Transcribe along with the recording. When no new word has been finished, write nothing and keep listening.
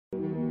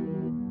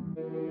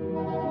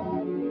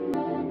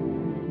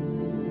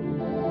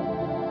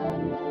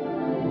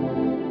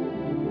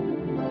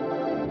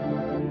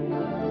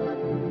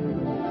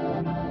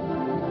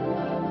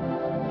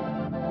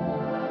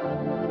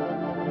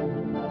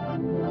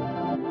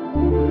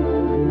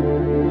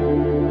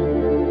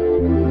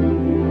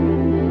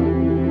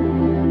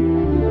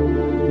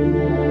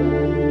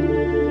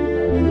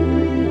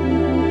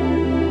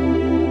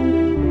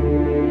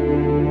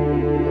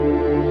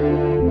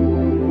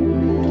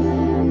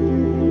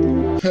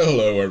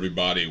Hello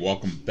everybody,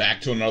 welcome back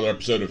to another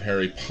episode of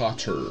Harry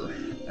Potter.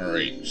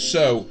 Alright,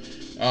 so,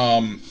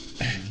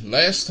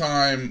 last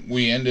time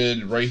we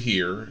ended right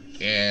here,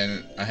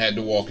 and I had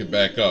to walk it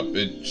back up.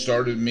 It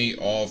started me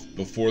off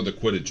before the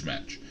Quidditch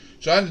match.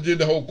 So I had to do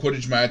the whole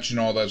Quidditch match and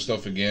all that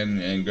stuff again,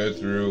 and go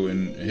through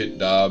and hit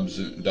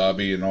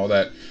Dobby and all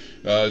that.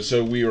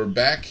 So we are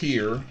back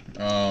here.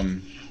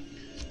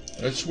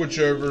 Let's switch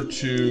over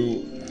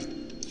to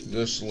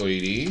this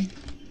lady,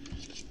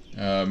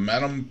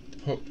 Madame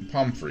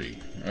Pomfrey.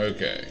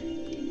 Okay.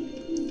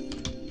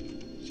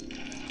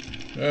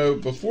 So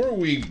before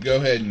we go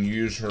ahead and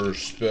use her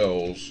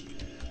spells,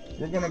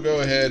 we're going to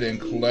go ahead and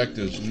collect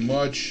as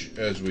much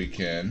as we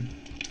can.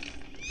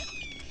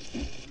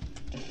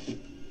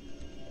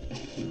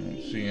 I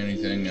don't see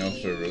anything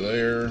else over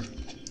there.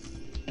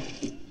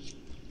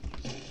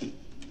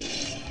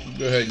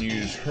 Go ahead and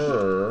use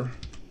her.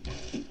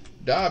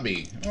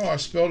 Dobby. Oh, I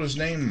spelled his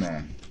name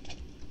wrong.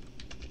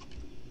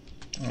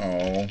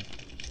 Oh.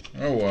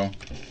 Oh well.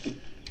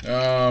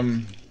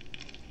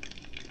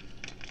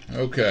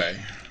 Okay.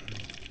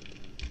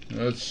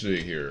 Let's see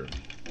here.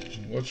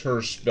 What's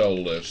her spell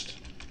list?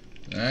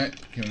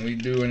 Can we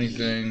do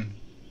anything?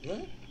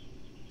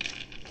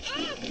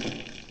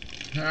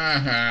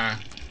 Ha.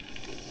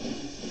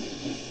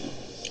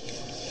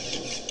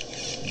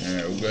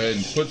 Yeah, we'll go ahead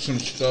and put some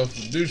stuff,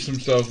 do some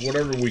stuff,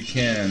 whatever we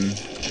can.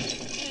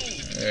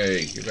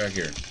 Hey, get back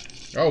here.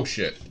 Oh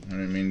shit. I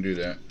didn't mean to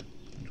do that.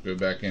 Let's go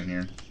back in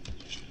here.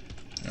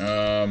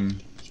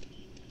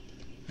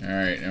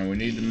 Alright, now we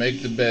need to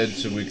make the bed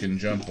so we can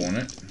jump on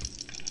it.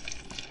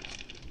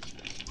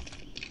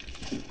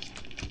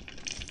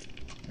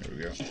 There we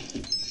go.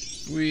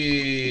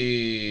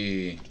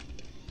 Whee!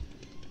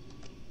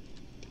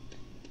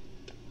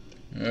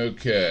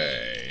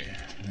 Okay.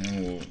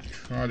 And we'll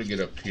try to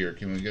get up here.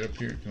 Can we get up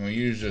here? Can we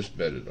use this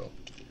bed at all?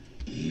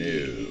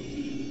 No.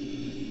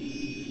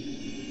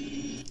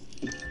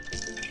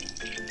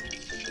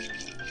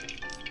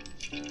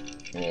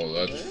 Well,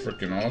 that's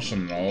freaking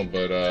awesome and all,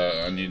 but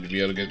I need to be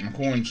able to get my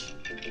coins.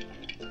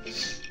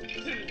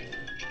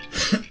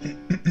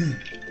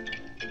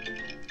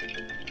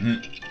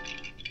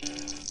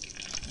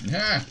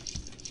 Ah!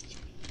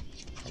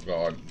 Oh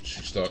god,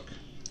 she's stuck.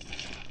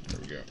 There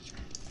we go.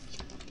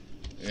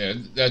 Yeah,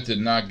 that did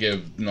not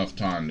give enough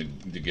time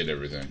to get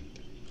everything.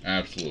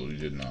 Absolutely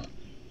did not.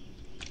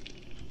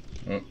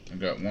 Oh, I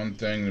got one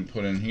thing to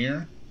put in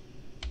here.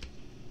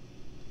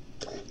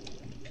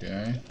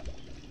 Okay.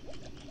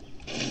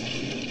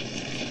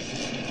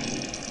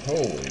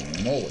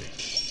 Holy moly.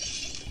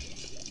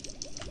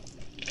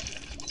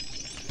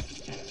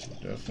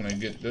 Definitely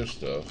get this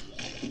stuff.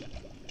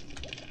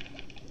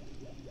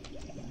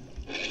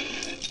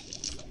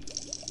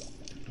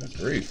 Good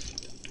grief.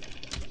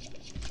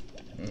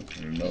 Oh,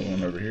 there's another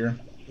one over here.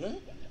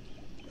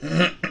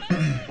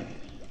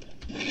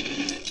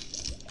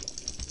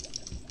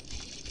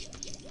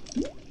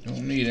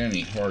 Don't need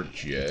any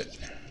hearts yet.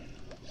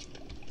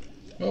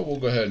 Well, we'll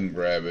go ahead and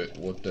grab it.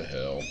 What the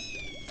hell?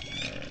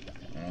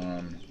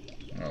 Alright.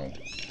 Oh.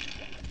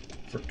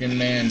 Frickin'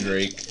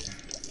 Mandrake.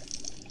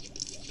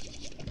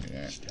 Look at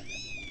that.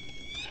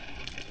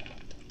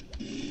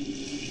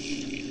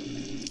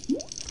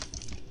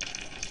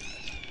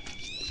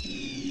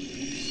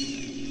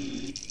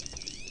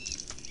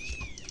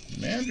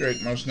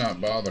 Mandrake must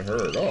not bother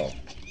her at all.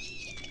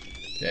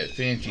 That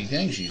fancy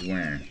thing she's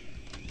wearing.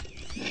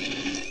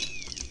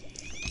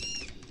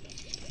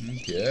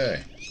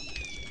 Okay.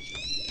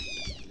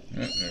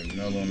 Oh, there's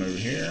another one over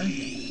here.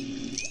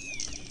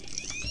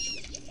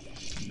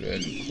 Go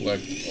ahead and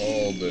collect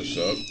all this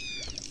up.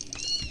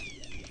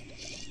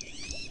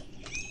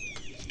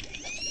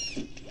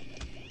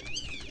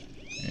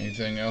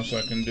 Anything else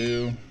I can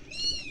do?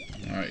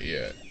 Not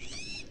yet.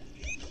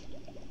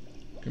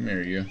 Come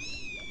here, you.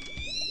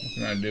 What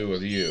can I do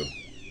with you?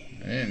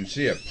 I didn't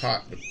see a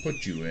pot to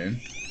put you in.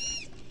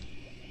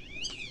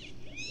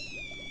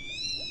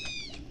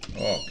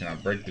 Oh, can I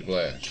break the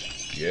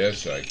glass?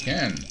 Yes, I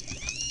can.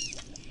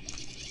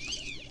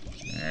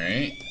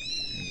 Alright.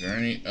 Is there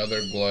any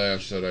other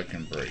glass that I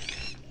can break?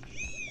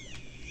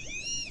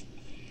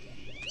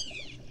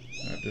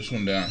 Got this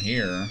one down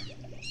here.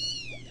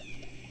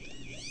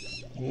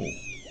 Ooh.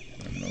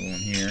 Got another one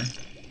here.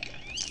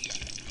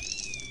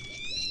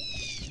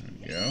 There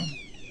we go.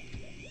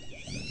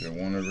 Is there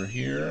one over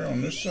here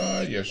on this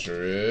side? Yes,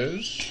 there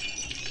is.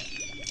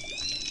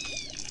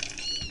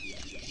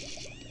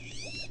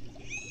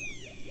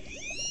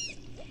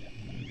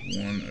 There's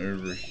one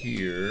over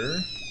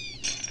here.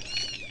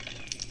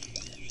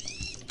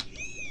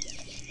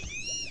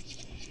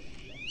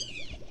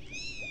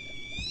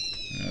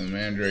 The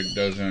Mandrake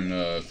doesn't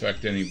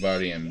affect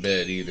anybody in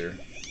bed either.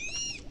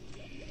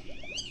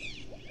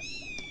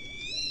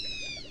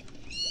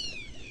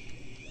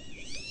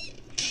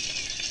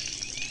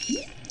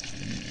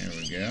 There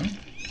we go.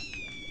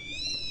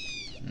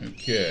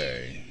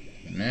 Okay,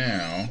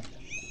 now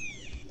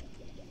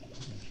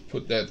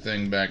put that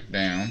thing back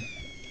down.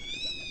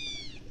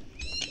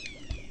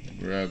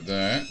 Grab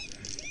that.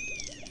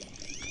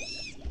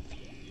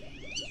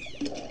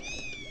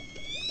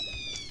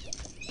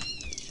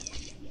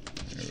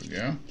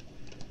 go.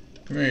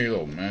 Come here, you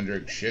little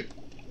mandrake shit.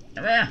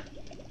 Come here!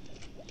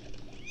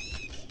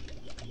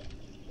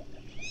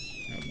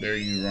 How dare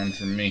you run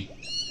from me?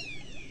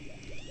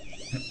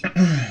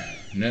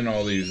 And then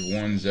all these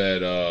ones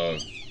that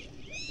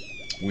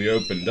we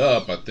opened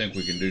up, I think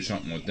we can do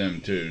something with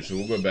them too. So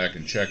we'll go back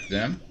and check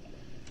them.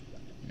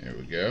 There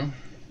we go.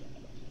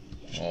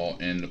 All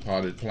in the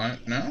potted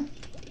plant now.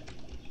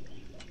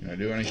 Can I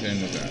do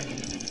anything with that?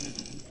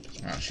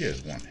 Wow, she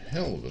has one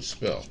hell of a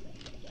spell.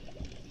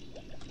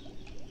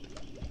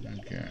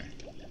 Okay.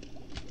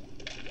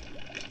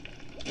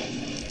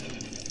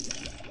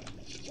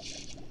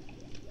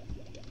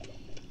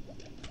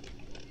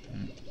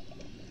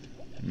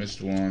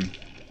 Missed one.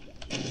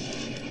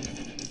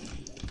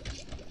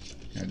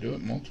 Can I do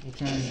it multiple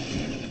times?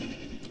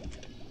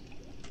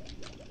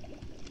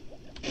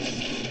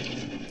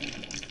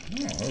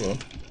 Oh, hello.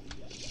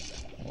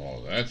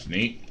 Oh, that's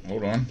neat.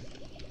 Hold on.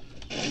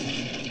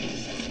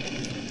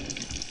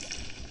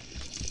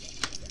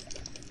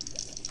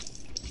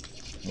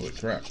 Holy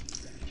crap.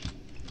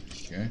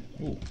 Okay.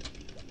 Ooh.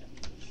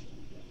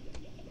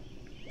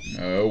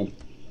 No.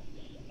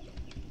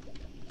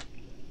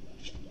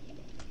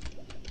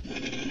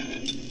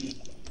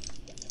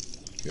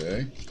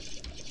 Okay.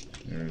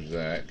 There's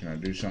that. Can I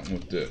do something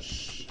with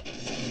this?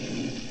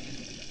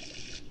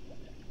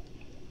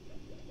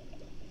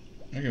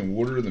 I can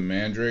water the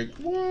mandrake.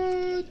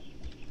 What?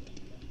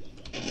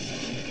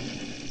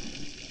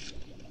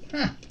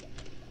 Huh.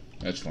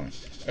 That's funny.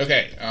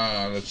 Okay,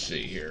 let's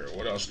see here.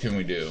 What else can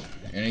we do?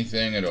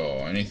 Anything at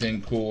all?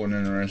 Anything cool and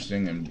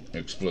interesting and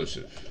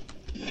explosive?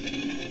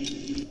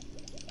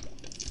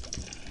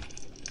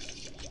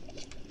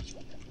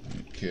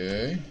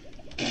 Okay.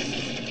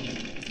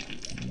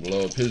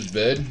 Blow up his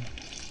bed.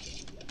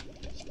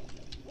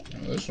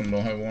 Oh, this one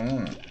don't have one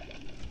on it.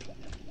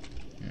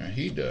 Yeah,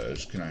 he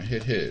does. Can I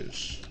hit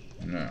his?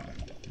 No.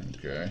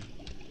 Okay.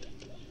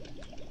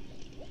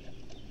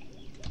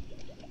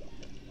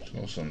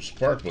 Saw some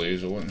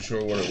sparklies. I wasn't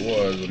sure what it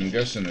was. I'm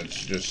guessing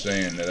it's just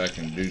saying that I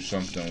can do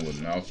something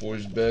with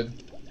Malfoy's bed.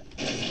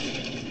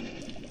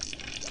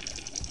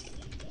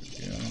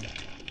 Yeah.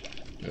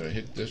 Did I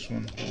hit this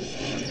one? I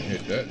can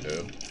hit that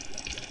though.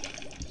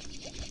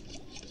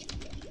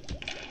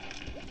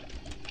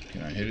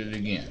 Can I hit it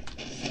again?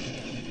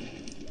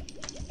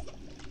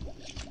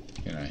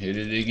 Can I hit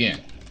it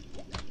again?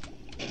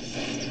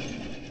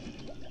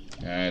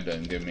 That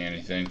doesn't give me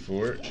anything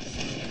for it.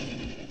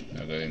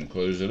 I'll go ahead and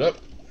close it up.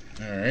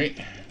 Alright.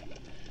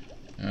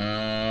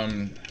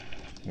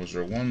 Was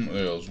there one?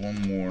 There was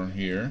one more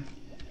here.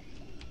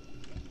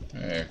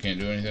 Hey, I can't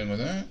do anything with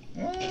that?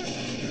 What? Okay.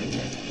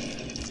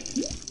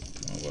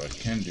 Oh, but I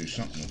can do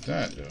something with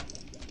that, though.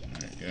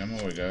 Alright, get out of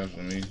my way, guys.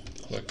 Let me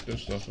collect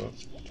this stuff up.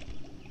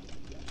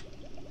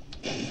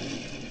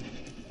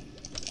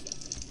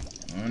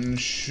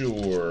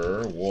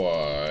 Unsure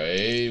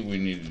why we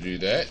need to do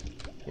that,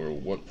 or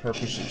what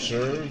purpose it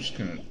serves.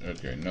 Can it,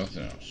 okay,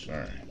 nothing else.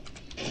 Alright.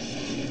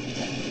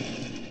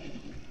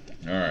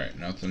 Alright,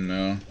 nothing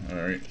now.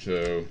 Alright,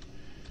 so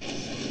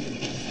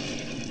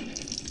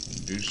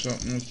do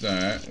something with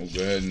that. We'll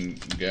go ahead and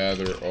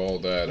gather all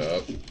that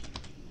up.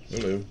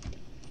 Hello.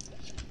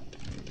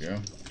 There we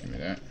go. Give me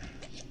that.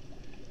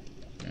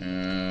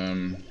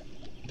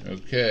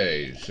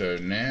 Okay, so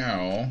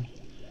now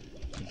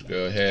let's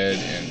go ahead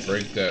and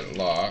break that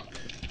lock.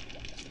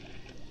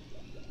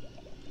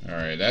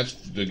 Alright, that's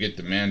to get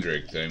the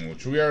mandrake thing,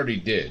 which we already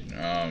did.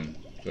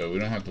 So we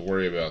don't have to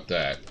worry about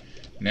that.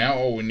 Now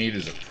all we need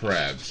is a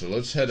crab. So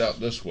let's head out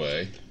this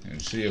way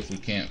and see if we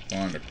can't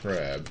find a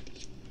crab.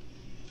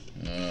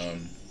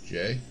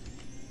 Jay?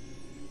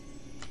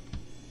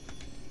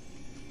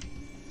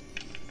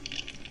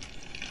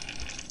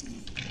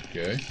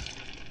 Okay.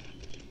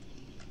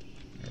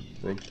 I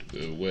broke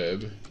the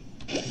web.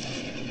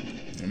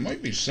 There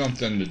might be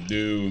something to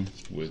do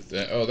with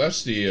that. Oh,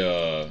 that's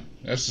the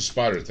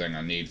spider thing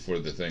I need for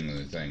the thing and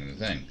the thing and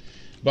the thing.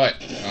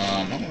 But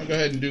I'm gonna go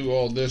ahead and do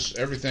all this,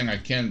 everything I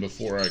can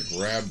before I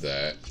grab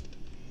that.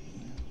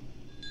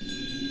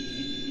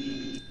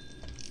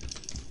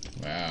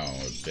 Wow,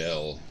 a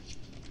bell.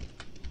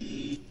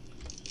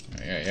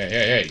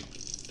 Hey!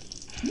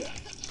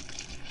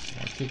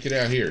 I'll kick it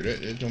out here.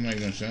 That don't make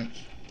no sense.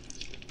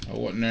 I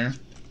wasn't there.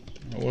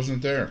 I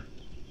wasn't there.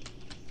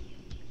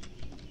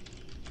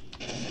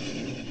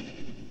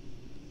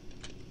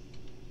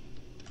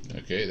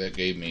 Okay, that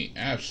gave me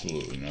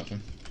absolutely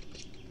nothing.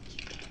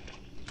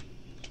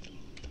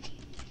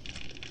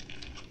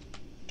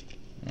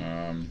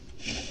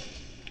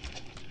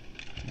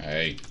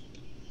 Hey.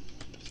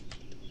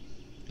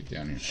 Get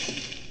down here.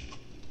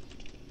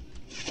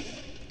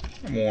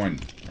 Come on.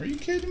 Are you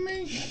kidding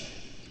me?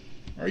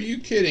 Are you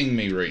kidding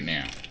me right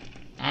now?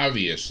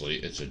 Obviously,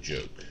 it's a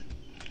joke.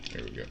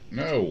 There we go.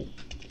 No.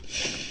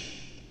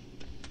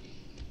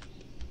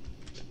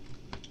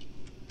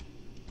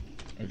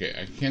 Okay,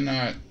 I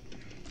cannot...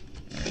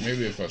 Alright,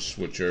 maybe if I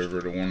switch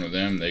over to one of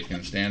them, they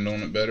can stand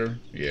on it better?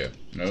 Yeah.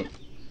 Nope.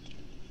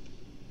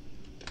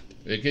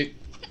 They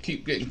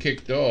keep getting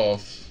kicked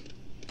off.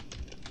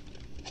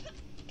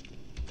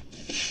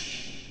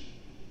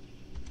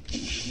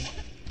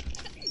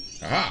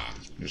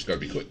 Just gotta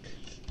be quick.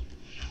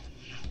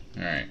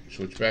 Alright,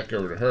 switch back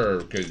over to her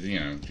because, you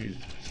know, she's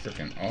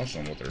freaking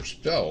awesome with her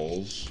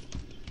spells.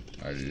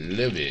 I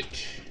love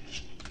it.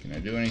 Can I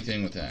do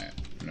anything with that?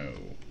 No.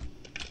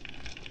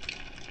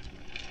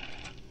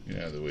 Get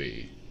out of the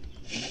way.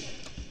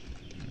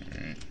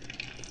 Alright.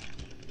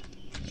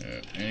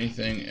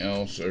 Anything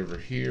else over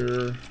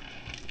here?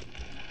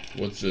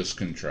 What's this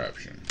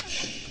contraption?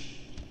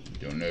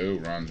 Don't know.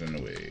 Ron's in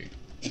the way.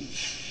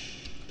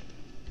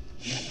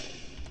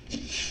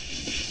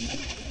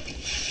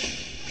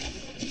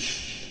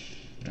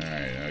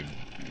 Alright, I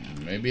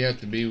maybe have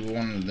to be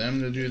one of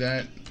them to do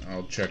that.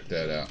 I'll check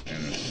that out in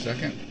a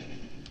second.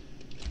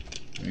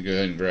 Let me go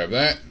ahead and grab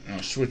that.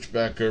 I'll switch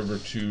back over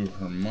to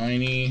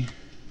Hermione.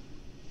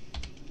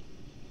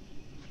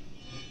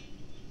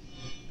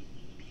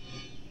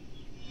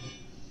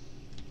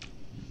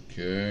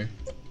 Okay.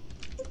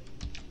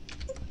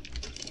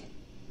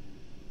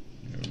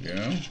 There we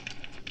go.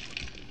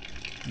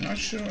 Not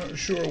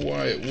sure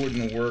why it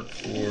wouldn't work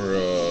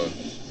for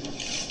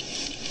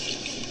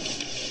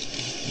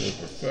the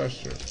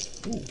professor.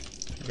 Ooh,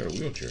 I got a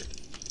wheelchair.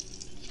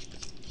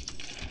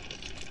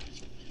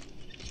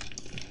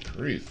 Good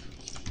grief.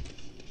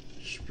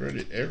 Spread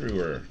it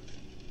everywhere.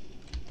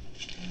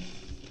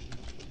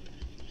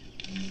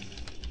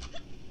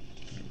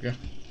 There we go.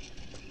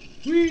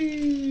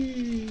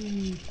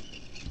 Whee!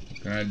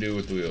 What can I do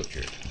with the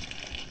wheelchair?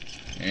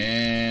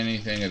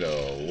 Anything at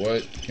all.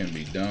 What can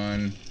be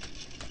done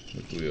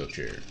with the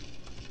wheelchair?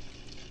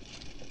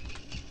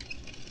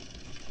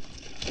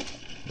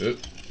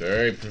 Oops.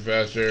 Sorry,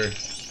 Professor.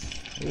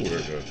 Oh,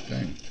 there's a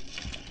thing.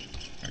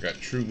 I got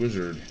True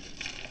Wizard.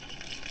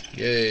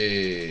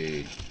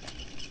 Yay.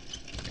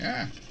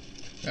 Yeah,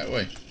 that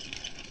way.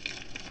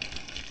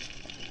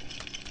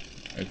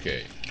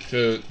 Okay,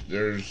 so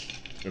there's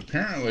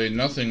apparently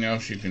nothing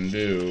else you can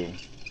do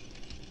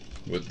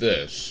with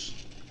this.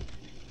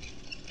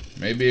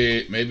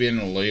 Maybe in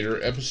a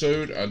later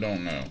episode, I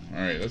don't know.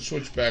 Alright, let's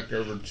switch back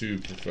over to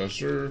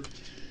Professor,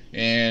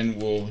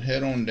 and we'll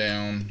head on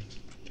down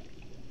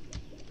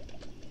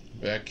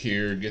back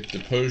here, get the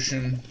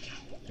potion.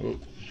 Oh,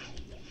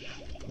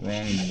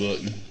 wrong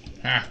button.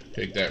 Ha!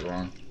 Take that,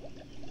 Ron.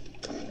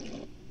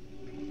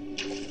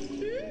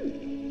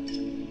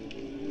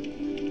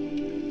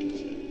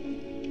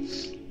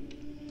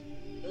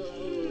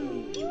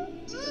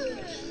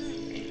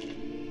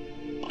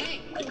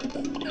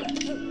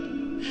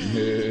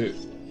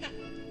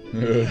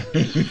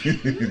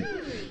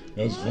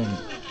 That's funny.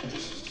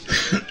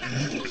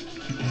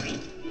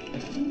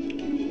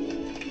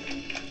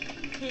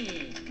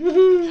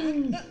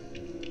 Woohoo!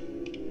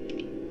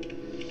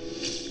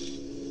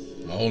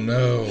 Oh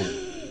no.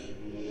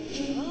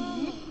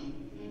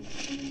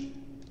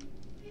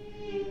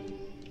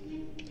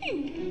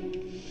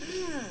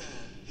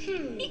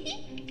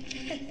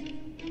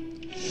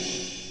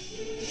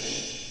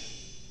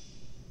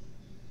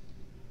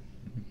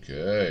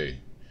 Okay.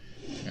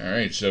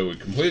 Alright, so we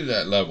completed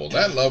that level.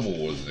 That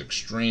level was an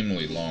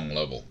extremely long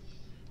level,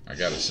 I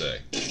gotta say.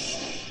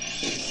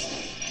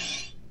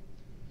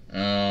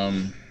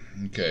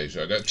 Okay,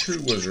 so I got True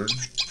Wizard.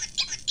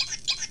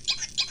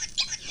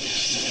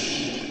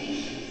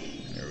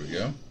 There we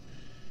go.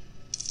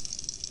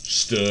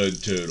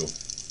 Stud Total.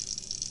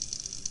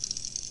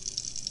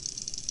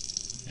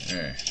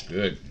 Yeah,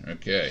 good.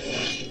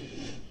 Okay.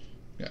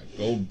 Got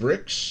gold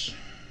bricks.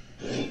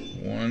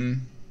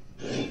 1,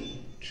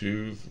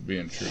 2 for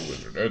being True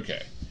Wizard.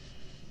 Okay.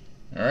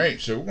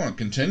 Alright, so we're going to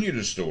continue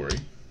the story.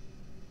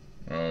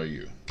 Oh,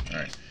 you.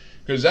 Alright.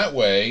 Because that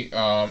way,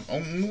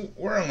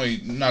 we're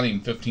only not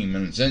even 15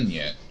 minutes in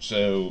yet.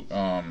 So,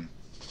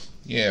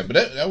 yeah, but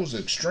that was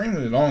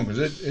extremely long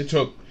because it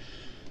took,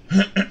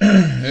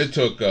 it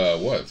took,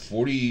 what,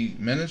 40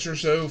 minutes or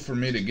so for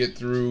me to get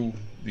through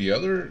the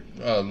other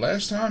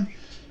last time?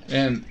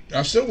 And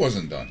I still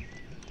wasn't done.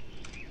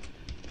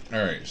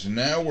 Alright, so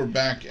now we're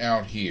back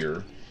out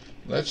here.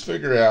 Let's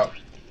figure out...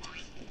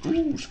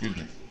 Ooh, excuse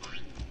me.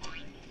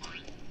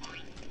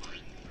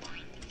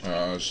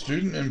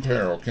 Student in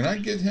peril. Can I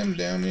get him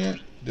down yet?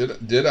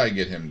 Did I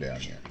get him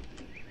down yet?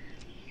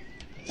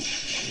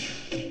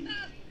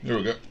 There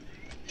we go.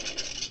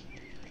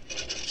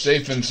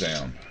 Safe and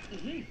sound.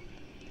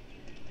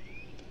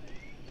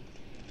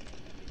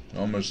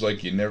 Almost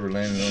like you never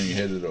landed on your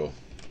head at all.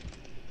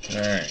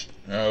 Alright.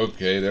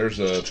 Okay, there's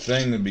a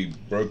thing to be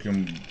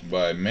broken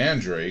by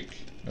Mandrake.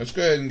 Let's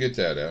go ahead and get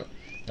that out.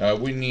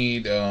 We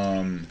need,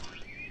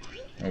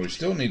 we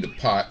still need the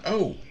pot.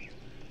 Oh!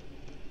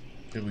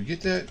 Did we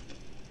get that?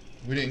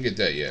 We didn't get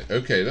that yet.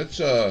 Okay,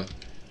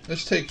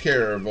 let's take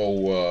care of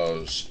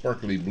old,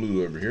 Sparkly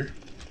Blue over here.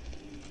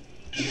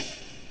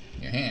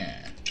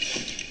 Yeah.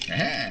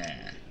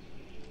 Yeah.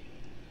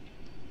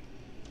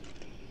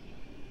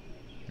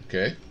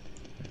 Okay.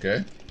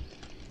 Okay.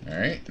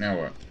 Alright, now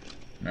what?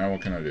 Now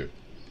what can I do?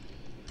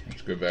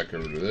 Let's go back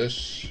over to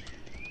this.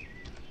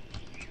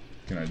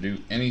 Can I do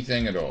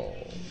anything at all?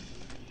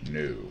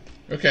 No.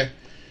 Okay.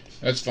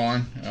 That's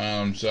fine.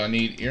 So I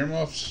need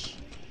earmuffs.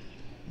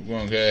 We're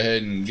going to go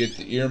ahead and get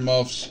the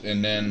earmuffs,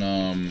 and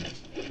then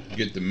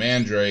get the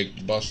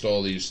Mandrake, bust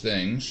all these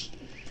things,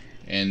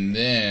 and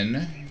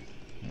then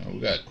we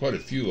got quite a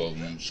few of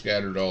them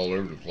scattered all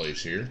over the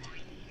place here.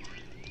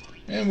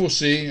 And we'll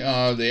see.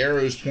 The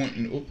arrow's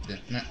pointing.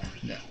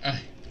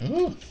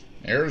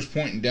 Arrow's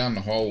pointing down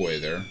the hallway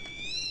there.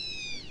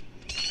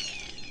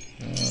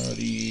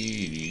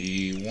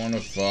 1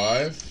 of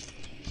 5.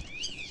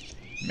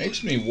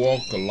 Makes me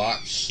walk a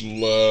lot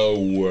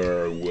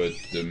slower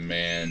with the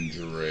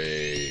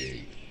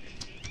Mandrake.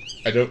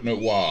 I don't know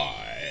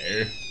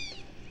why.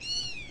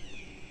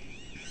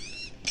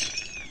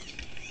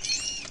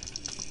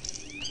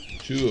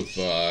 Two of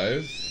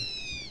 5.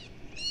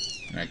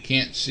 And I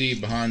can't see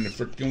behind the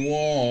frickin'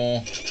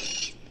 wall.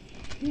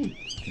 Ooh,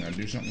 can I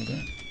do something with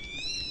that?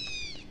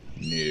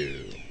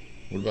 No.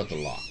 What about the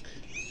lock?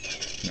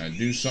 Can I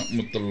do something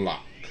with the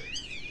lock?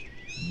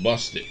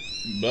 Bust it.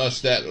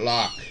 Bust that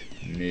lock.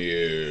 No.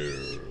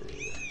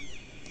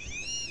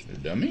 The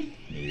dummy?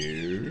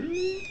 No.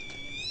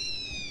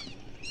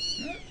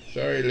 Oh,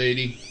 sorry,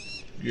 lady.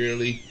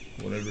 Girly.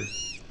 Whatever.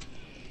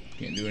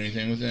 Can't do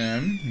anything with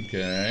them.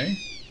 Okay.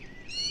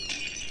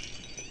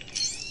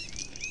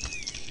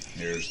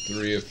 Here's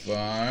 3 of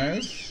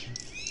 5.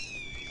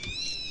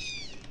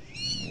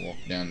 Walk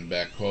down the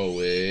back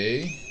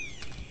hallway.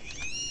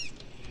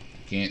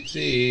 Can't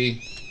see.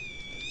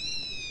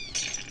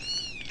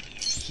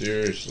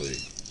 Seriously.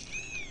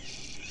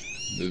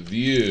 The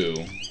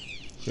view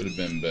could have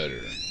been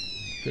better.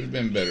 Could have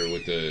been better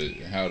with the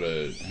how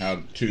to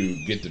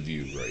get the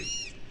view right.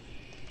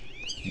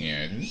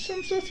 Yeah,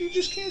 some stuff you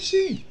just can't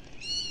see.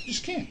 You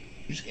just can't.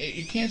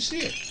 You can't see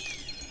it.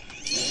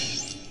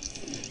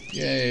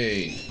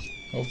 Yay.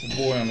 Hopeful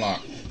boy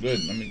unlocked. Good.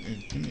 Let me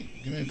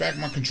give me back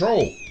my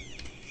control.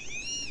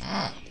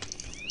 Ah.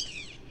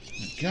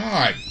 My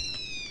God.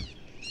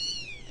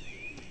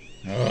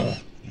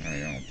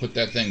 Alright, I'll put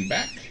that thing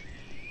back.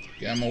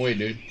 Get out of my way,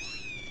 dude.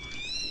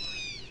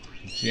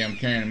 See, I'm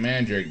carrying a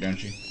Mandrake,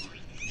 don't you?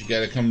 You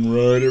gotta come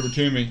right over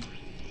to me.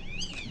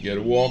 You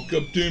gotta walk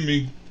up to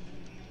me.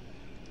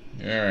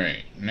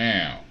 Alright,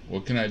 now,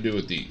 what can I do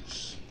with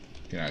these?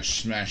 Can I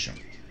smash them?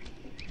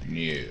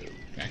 No.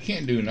 I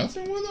can't do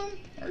nothing with them?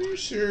 Are you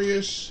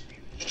serious?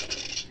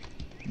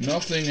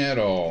 Nothing at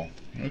all.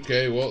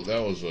 Okay, well, that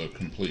was a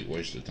complete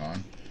waste of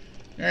time.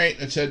 Alright,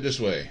 let's head this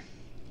way.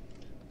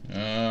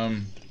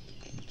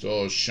 It's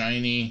all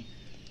shiny.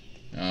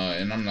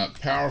 And I'm not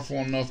powerful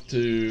enough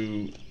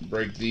to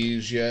break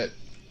these yet.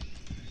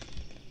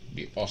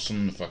 Be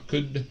awesome if I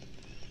could.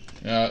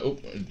 Oh,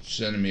 it's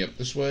sending me up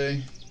this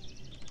way.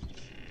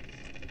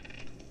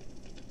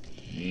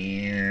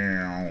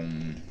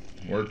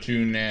 Where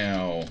to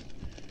now?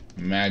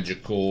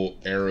 Magical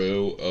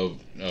arrow of...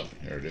 Oh,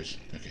 there it is.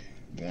 Okay,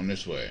 going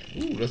this way.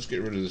 Ooh, let's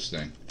get rid of this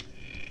thing.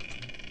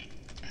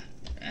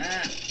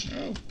 Ah!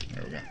 Oh,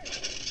 there we go.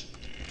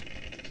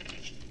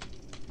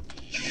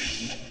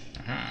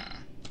 Aha.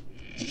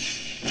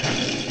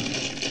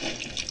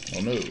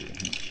 Oh no.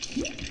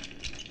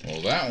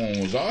 Well, that one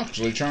was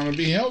actually trying to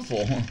be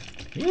helpful.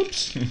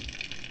 Oops.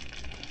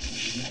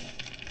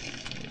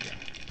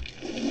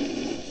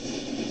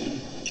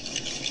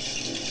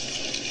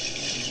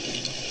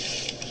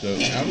 So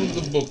out of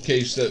the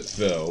bookcase that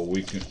fell,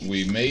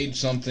 we made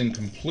something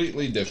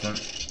completely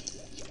different.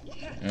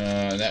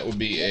 That would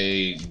be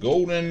a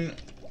golden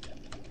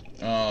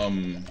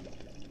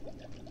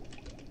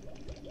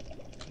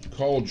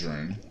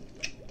cauldron.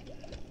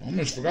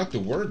 Almost forgot the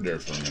word there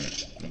for a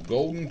minute. A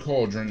golden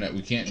cauldron that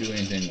we can't do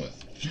anything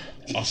with.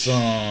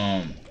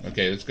 Awesome.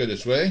 Okay, let's go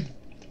this way.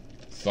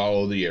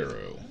 Follow the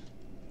arrow.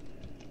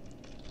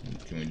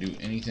 Can we do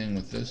anything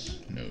with this?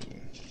 No.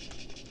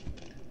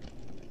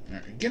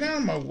 Alright, get out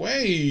of my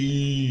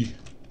way!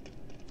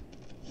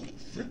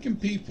 Freaking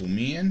people,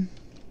 man.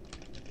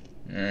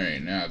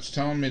 Alright, now it's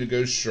telling me to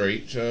go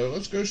straight, so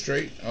let's go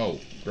straight. Oh,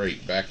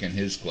 great, back in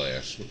his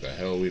class. What the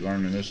hell are we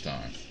learning this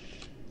time?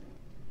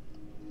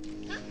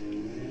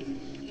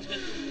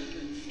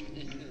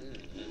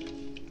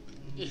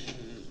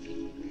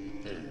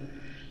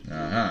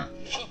 Uh-huh.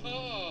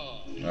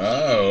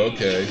 Oh,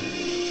 okay.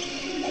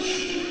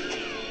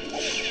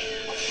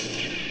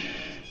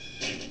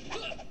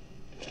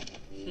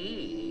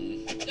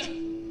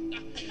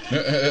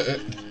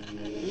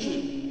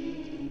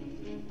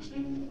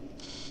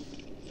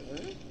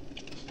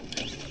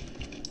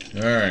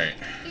 Alright,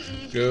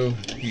 go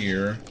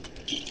here.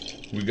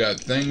 We got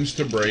things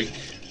to break.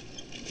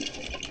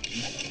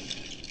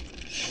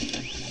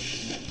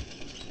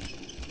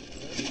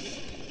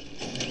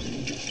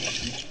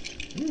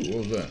 Ooh, what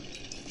was that?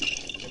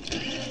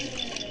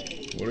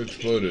 What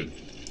exploded?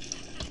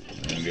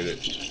 I don't get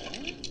it.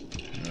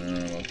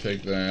 I'll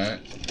take that.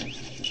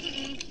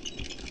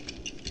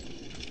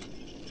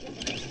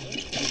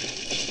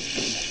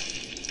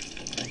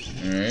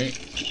 Alright.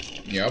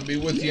 Yeah, I'll be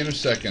with you in a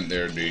second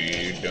there,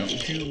 dude.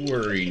 Don't you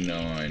worry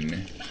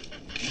none.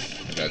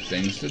 I got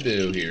things to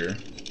do here.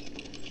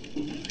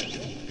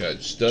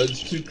 Got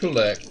studs to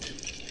collect.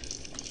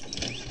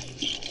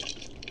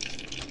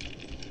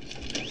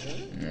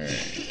 Alright.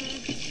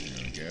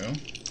 There we go.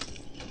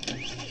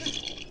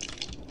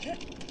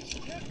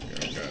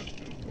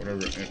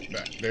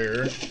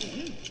 there.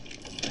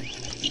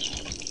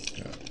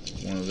 Got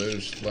one of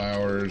those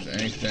flowers.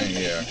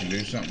 Anything? Yeah, I can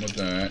do something with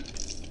that.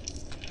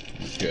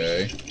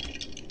 Okay.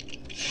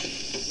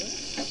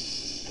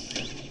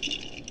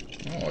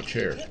 Oh, a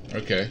chair.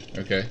 Okay.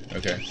 I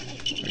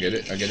get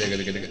it. I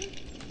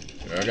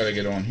gotta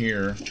get on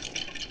here.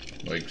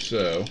 Like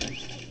so.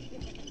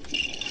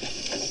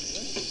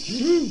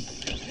 Woohoo!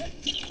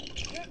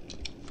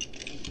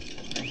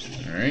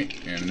 Alright,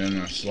 and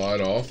then I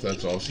slide off.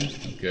 That's awesome.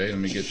 Okay, let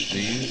me get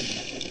these.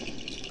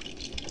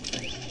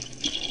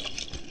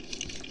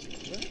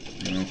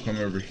 And I'll come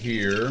over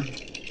here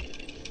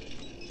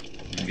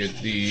and get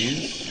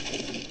these.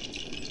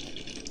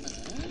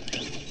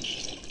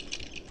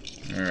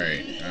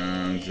 Alright,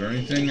 is there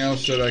anything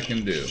else that I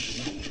can do?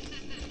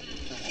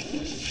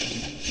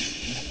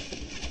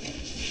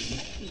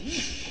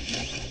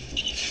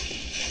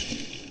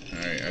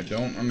 Alright, I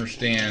don't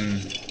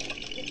understand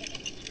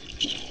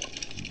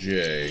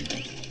J.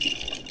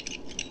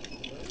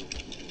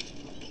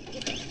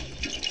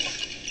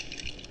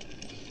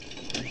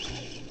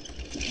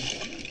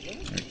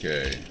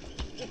 Okay.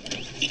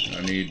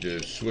 I need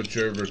to switch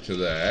over to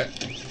that.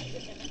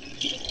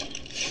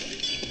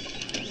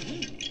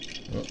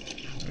 Oh,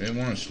 I didn't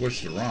want to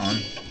switch to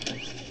Ron.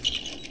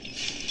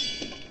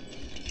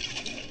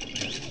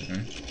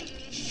 Okay.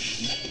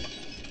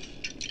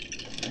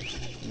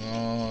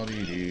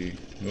 La-dee-dee.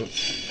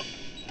 Oops.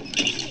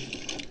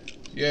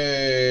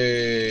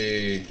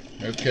 Yay!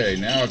 Okay,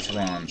 now it's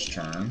Ron's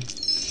turn.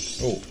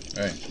 Oh,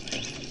 hey.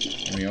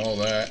 Give me all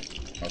that.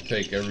 I'll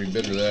take every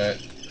bit of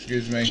that.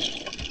 Excuse me.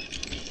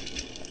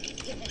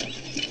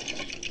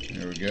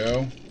 There we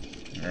go.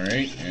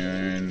 Alright,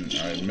 and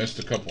I missed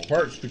a couple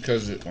hearts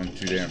because it went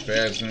too damn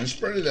fast, and it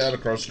spread it out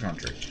across the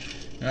country.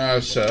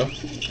 Let's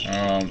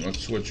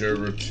switch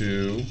over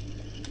to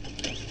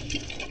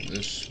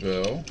this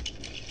spell.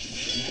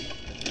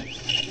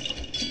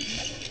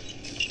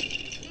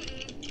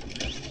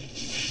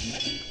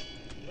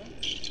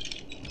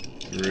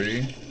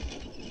 Three.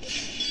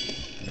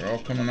 They're all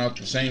coming out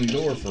the same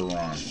door for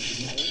Ron.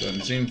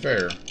 Doesn't seem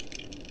fair.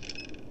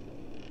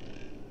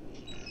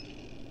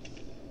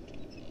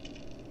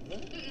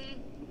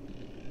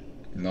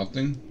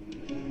 Nothing?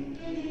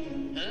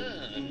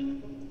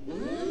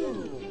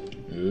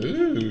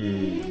 Ooh.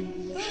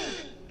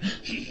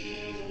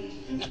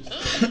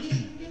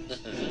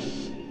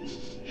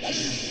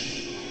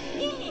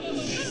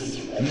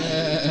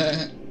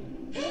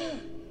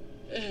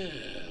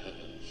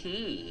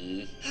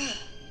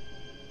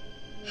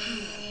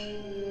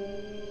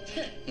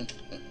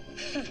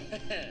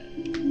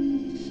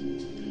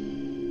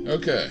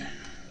 Okay.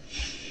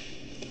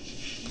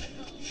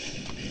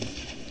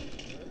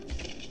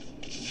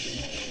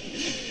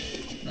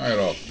 Knock it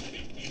off.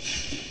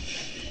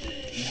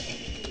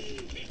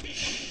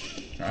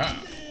 Ah.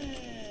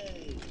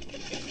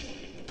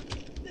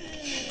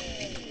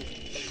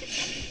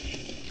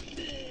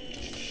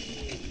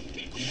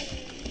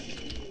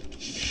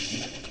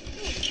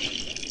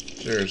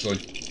 Seriously.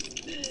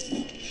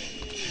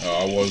 Oh,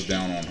 I was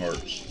down on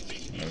hearts.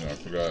 I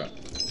forgot.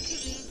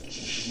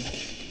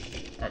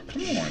 Oh,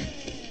 come on.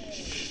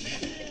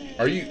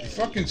 Are you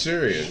fucking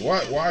serious?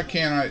 Why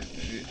can't I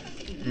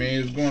mean, he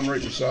was going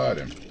right beside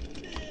him.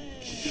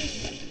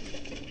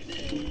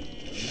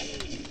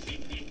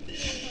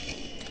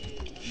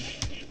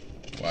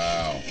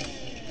 Wow.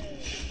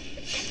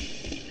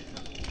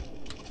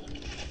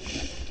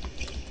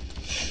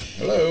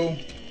 Hello.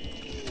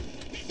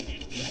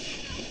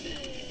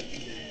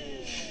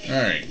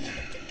 Alright.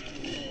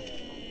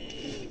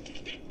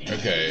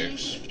 Okay,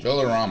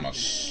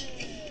 Expelliarmus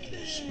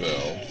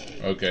spell.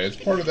 Okay, it's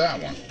part of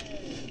that one.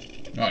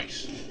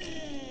 Nice.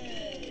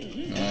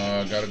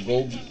 Got a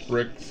gold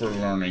brick for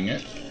learning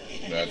it.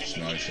 That's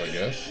nice, I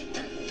guess.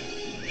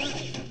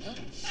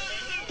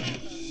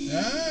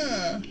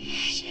 Ah.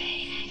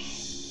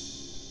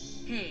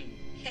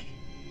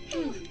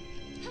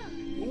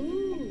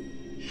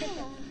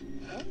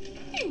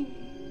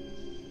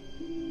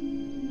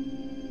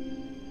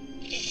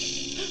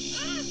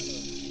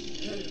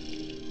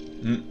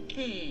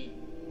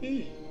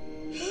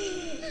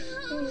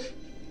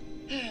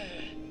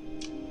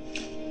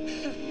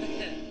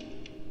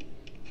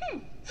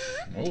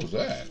 What was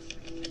that?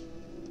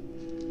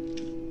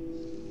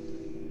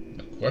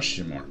 A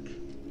question mark.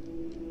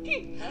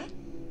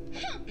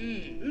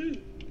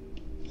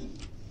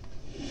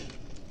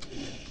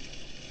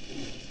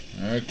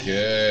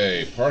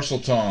 Okay,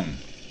 Parseltongue.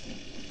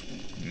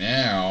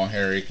 Now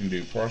Harry can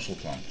do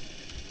Parseltongue.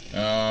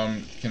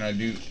 Can I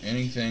do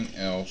anything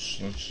else?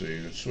 Let's see.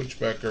 Let's switch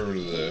back over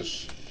to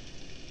this.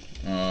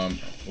 Oh,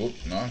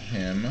 not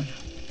him.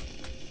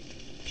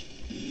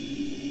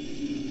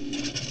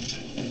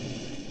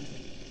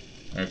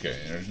 Okay,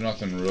 there's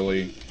nothing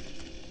really.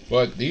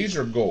 But these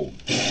are gold.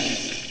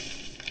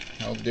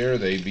 How dare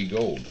they be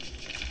gold?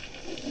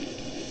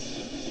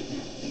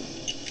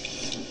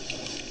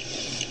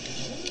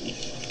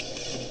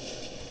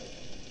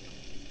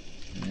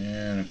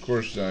 And of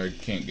course I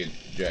can't get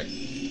jack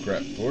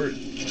crap for it.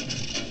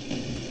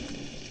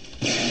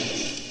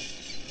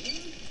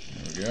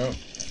 Nope.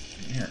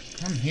 Here,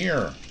 come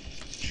here.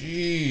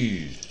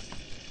 Jeez.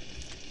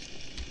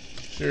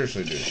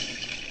 Seriously, dude.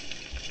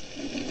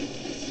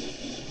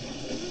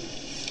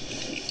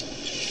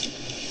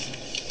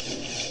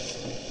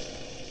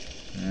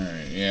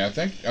 Alright, yeah,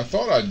 I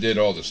thought I did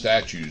all the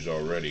statues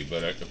already,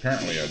 but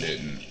apparently I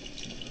didn't.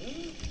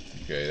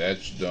 Okay,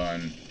 that's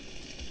done.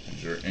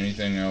 Is there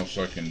anything else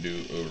I can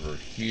do over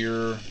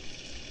here?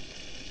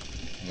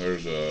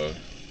 There's a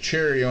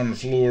cherry on the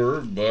floor,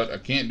 but I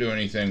can't do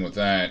anything with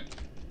that.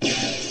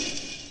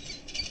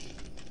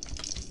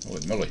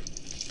 Holy moly.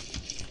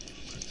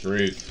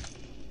 Grief.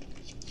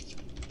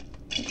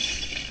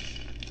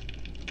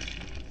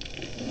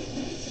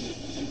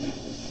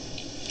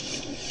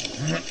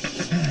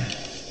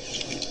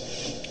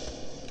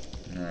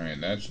 Alright,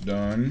 that's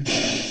done.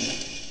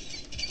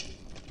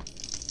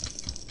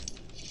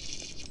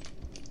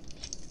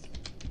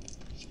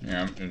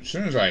 Yeah, as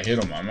soon as I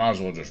hit them, I might as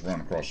well just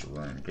run across the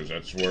room, because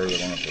that's where they're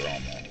going to throw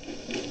them all.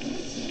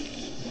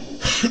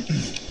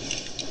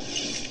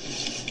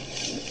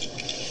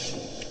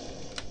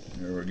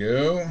 There we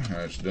go.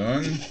 That's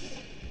done.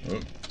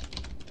 Oh.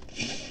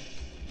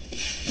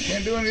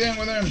 Can't do anything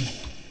with them.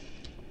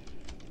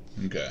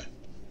 Okay.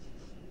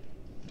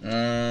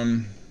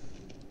 Can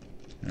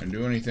I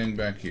do anything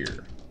back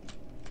here?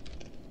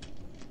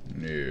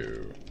 No.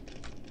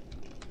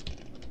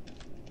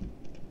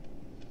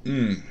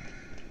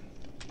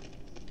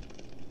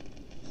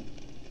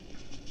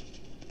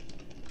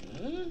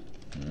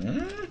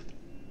 Huh?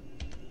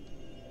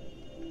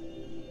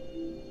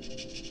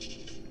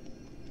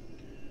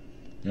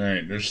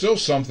 Alright, there's still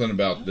something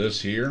about this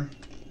here.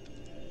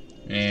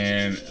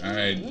 And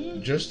I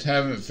just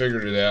haven't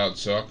figured it out,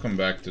 so I'll come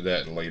back to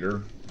that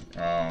later.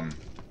 Oh,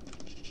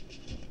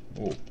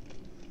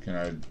 can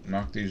I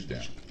knock these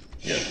down?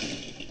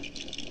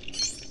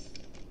 Yes.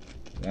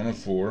 1 of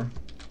 4.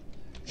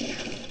 2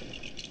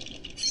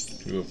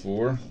 of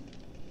 4.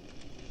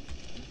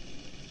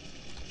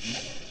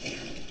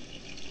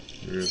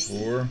 3 of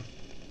 4.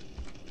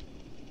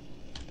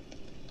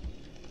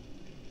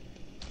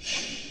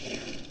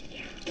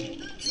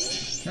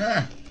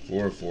 Ah!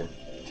 4 of 4.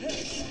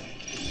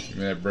 Give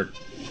me that brick.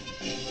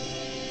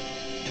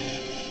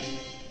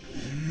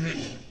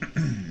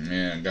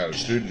 Man, got a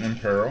student in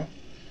peril.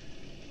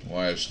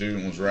 Why a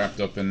student was wrapped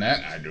up in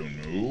that, I don't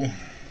know.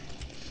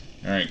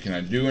 Alright, can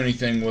I do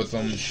anything with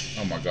them?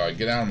 Oh my god,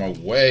 get out of my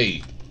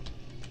way!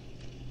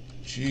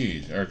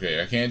 Jeez,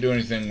 okay, I can't do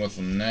anything with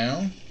them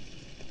now.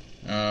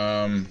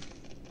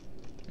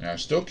 I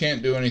still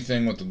can't do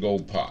anything with the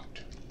gold pot.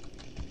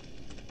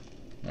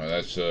 Oh,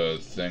 that's a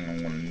thing I'm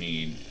going to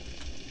need.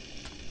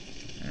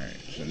 Alright,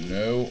 so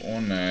no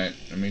on that.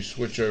 Let me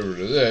switch over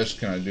to this.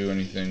 Can I do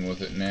anything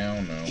with it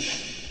now? No.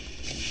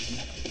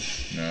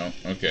 No?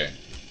 Okay.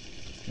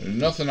 There's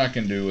nothing I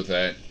can do with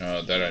that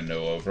that I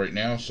know of right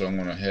now, so I'm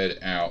going to head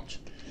out.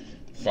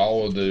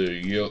 Follow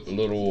the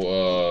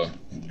little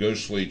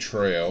ghostly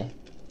trail.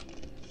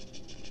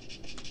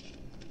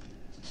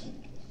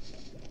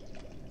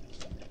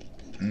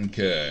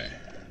 Okay.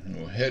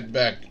 We'll head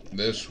back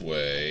this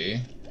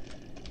way.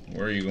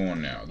 Where are you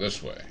going now?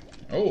 This way.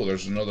 Oh,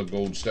 there's another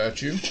gold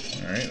statue.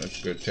 Alright,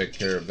 let's go take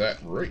care of that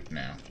right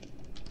now.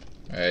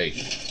 Hey.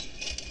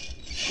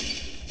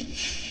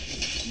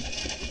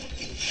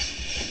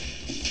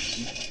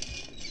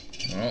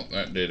 Well,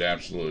 that did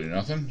absolutely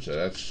nothing, so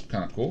that's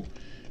kind of cool.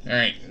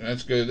 Alright,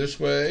 let's go this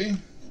way.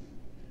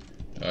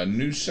 A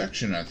new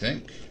section, I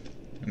think.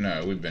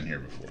 No, we've been here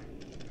before.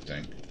 I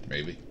think.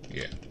 Maybe.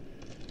 Yeah.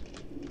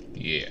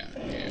 Yeah.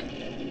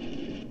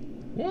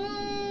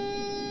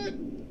 What?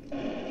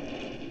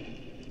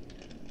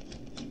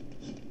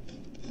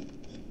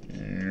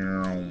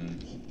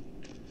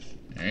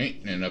 Alright,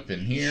 and up in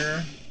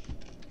here.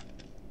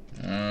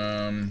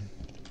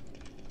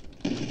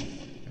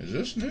 Is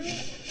this new?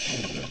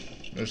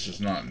 This is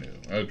not new.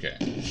 Okay.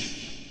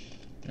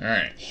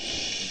 Alright.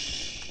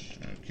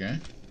 Okay.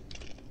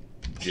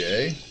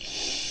 J.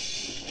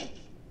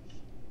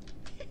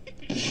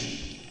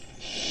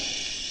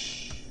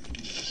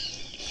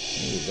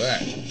 What was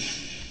that?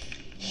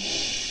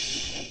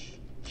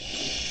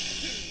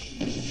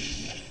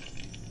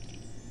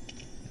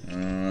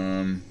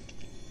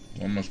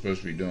 What am I supposed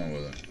to be doing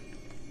with it?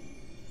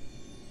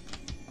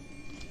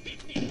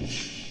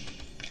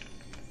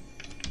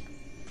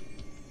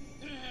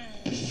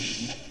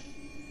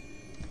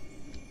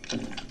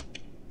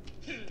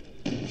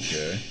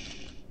 Okay.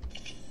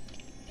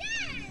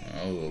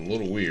 That was a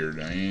little weird,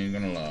 I ain't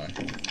gonna lie.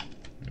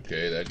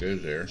 Okay, that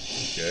goes there.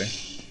 Okay.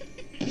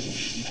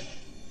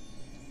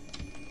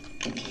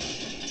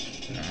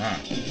 Aha.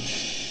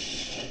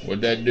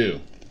 What'd that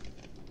do?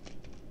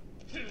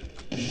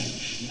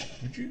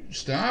 Would you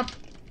stop?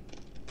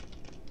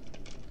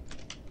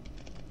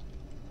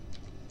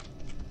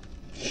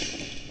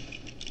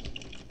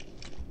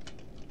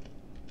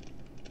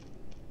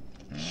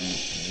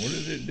 What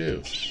did it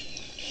do?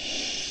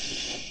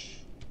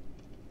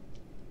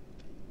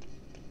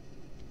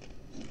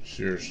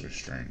 Seriously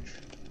strange.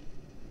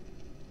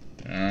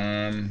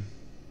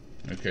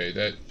 Okay,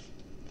 that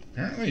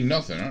Apparently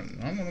nothing.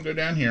 I'm going to go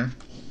down here.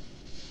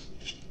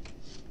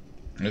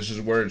 This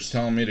is where it's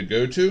telling me to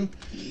go to.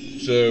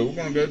 So we're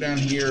going to go down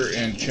here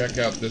and check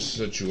out this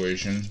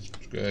situation.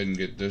 Let's go ahead and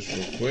get this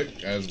real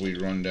quick as we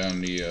run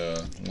down the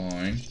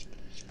line.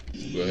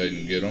 Go ahead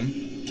and get them.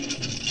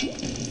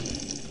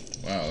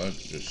 Wow, that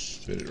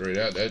just spit it right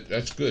out.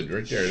 That's good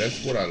right there.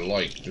 That's what I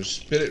like. Just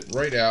spit it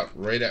right out,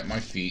 right at my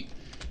feet.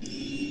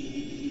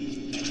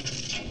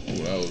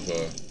 Oh,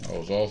 that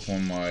was off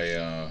on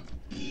my.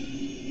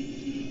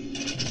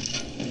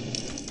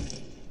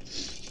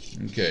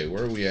 Okay,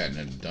 where are we at? In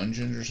a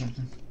dungeon or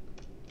something?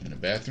 In a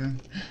bathroom?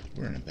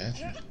 We're in a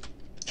bathroom.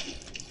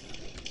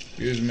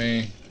 Excuse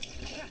me.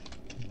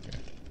 Okay.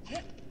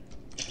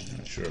 I'm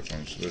not sure if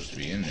I'm supposed to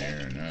be in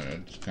there or not.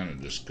 It's kind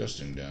of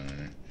disgusting down in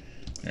there.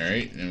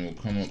 Alright, and we'll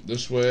come up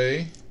this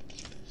way.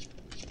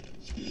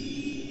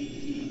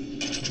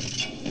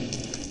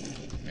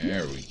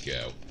 There we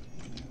go.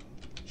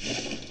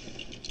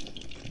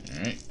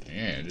 Alright,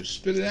 yeah, just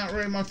spit it out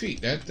right at my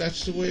feet.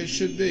 That's the way it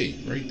should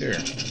be, right there.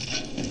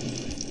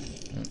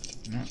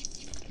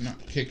 Not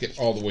kick it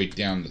all the way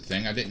down the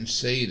thing. I didn't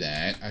say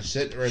that. I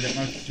said it right at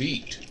my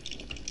feet.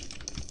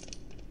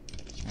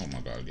 Oh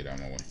my god, get out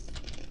of my way.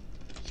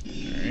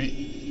 Alright.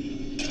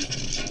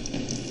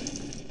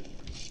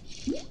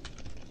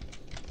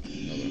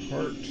 Another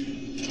heart.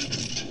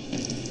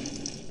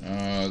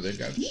 They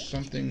got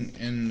something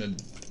in the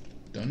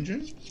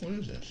dungeon? What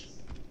is this?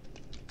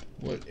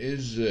 What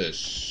is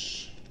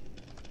this?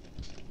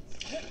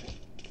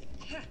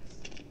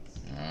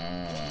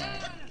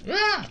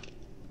 Ah!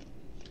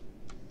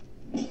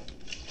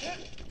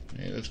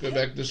 Hey, let's go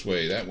back this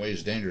way. That way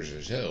is dangerous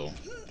as hell.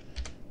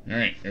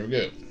 Alright, here we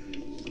go.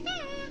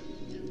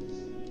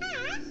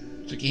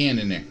 Stick your hand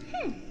in there.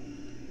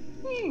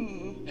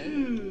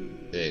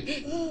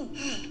 Big.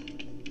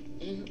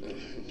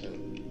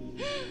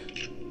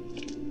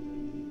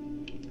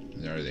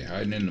 Are they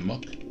hiding in the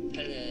muck?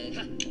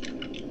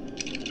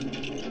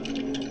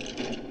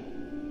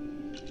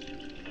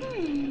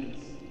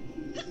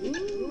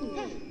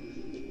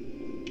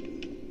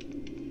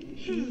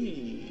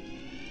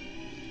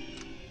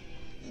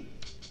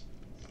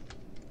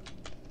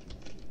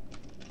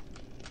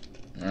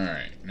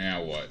 Alright,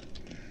 now what?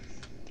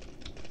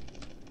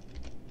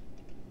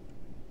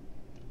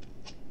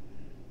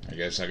 I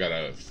guess I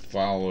gotta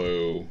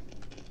follow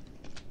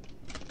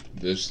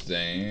this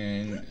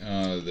thing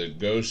that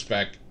goes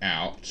back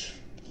out,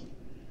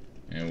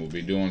 and we'll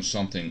be doing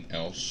something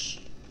else.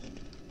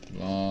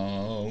 La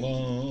la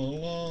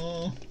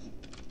la.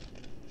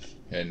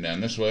 Heading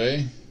down this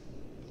way.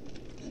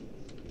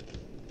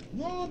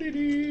 La dee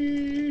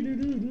dee doo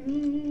doo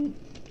doo.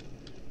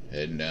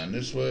 Heading down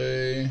this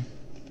way.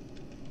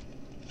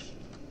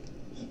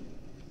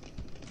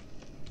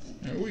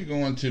 Now we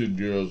going to the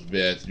girls'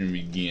 bathroom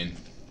again.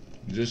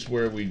 Is this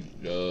where we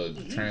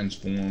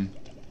transform?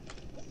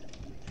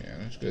 Yeah,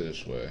 let's go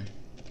this way.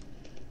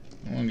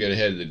 I want to get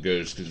ahead of the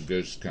ghost because the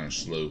ghost is kind of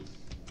slow.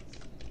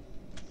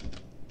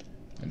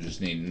 I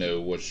just need to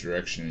know which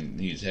direction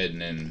he's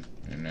heading in,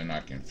 and then I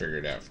can figure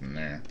it out from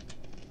there.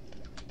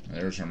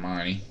 There's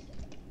Hermione.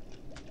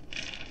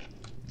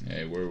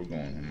 Hey, where are we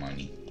going,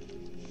 Hermione?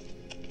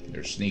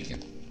 They're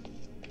sneaking.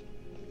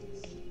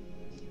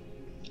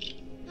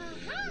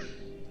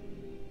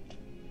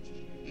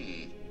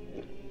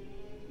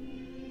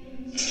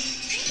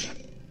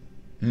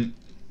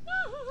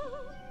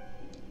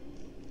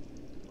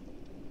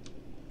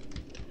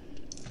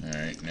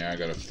 Alright, now I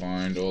gotta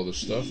find all the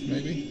stuff,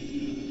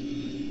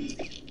 maybe?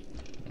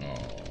 Oh.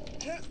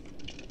 Okay,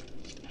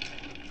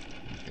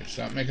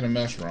 stop making a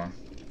mess, Ron.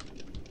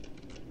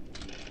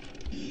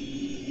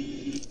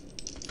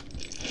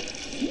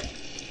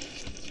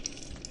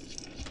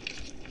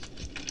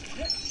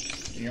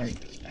 Alright.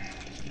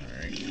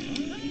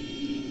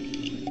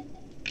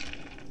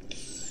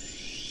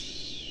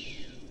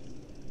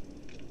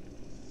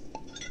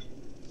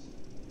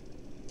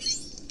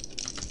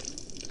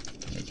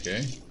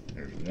 Okay,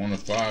 there's one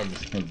of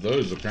 5 of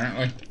those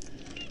apparently.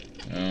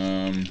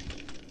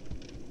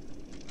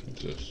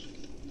 What's this?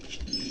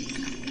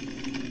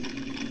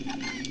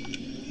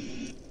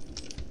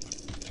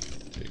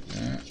 Take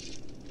that.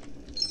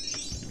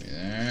 Give me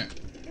that.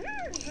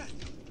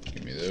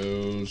 Give me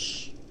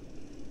those.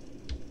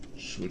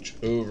 Switch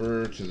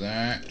over to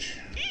that.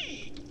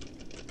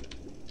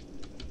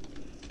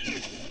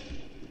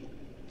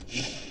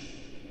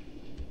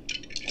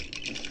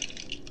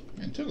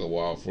 It took a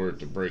while for it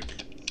to break.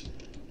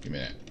 Give me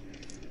that.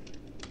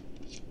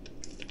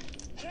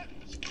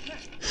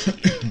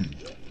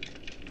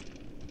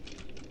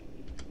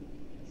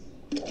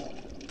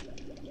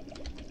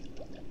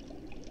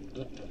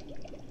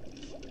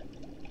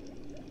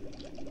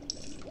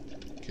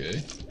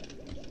 Okay.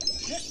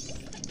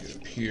 Get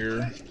up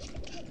here.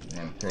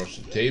 Run across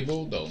the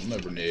table. They'll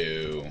never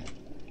know.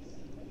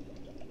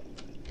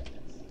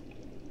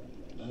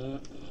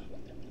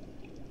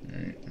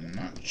 Alright, I'm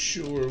not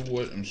sure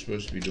what I'm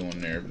supposed to be doing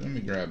there, but let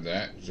me grab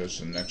that, because that's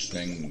the next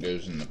thing that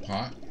goes in the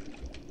pot.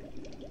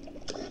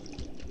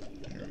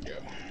 There we go.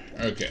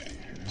 Okay,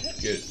 let's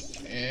get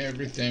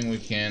everything we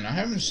can. I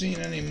haven't seen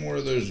any more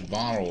of those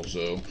bottles,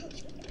 though.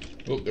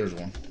 Oh, there's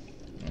one.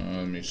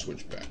 Let me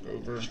switch back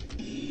over.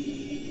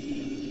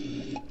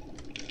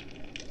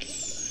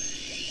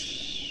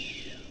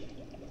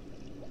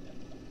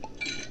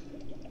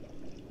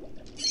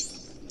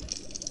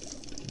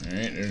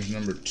 Alright, there's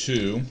number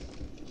 2.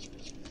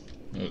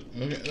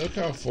 Look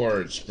how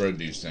far it spread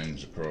these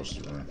things across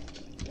the room.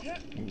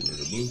 Ooh,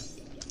 there's a blue.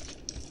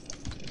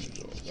 There's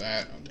all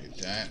that. I'll get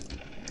that.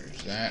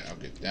 There's that. I'll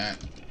get that.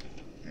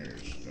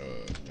 There's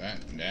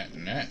that and that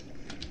and that.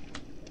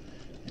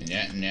 And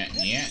that and that and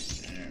that.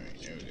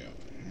 Alright, there we go.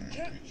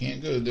 Right, I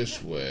can't go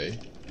this way.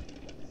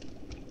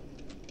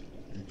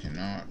 I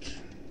cannot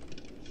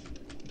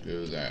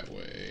go that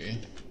way.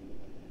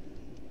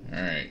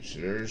 Alright, so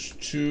there's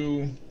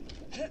 2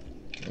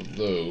 of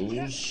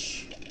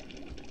those.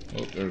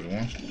 Oh, there's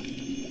one.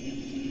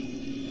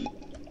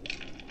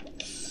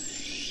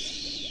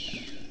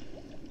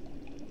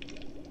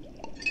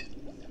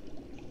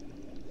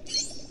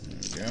 There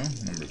we go.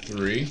 Number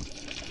 3.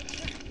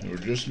 We're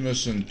just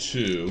missing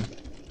 2.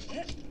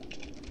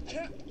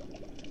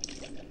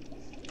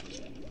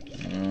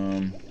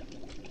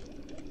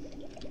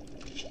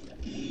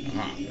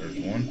 Aha, there's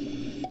one.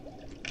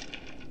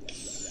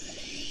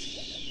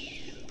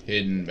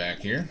 Hidden back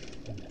here.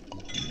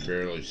 You can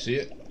barely see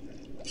it.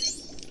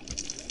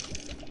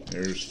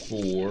 There's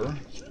 4.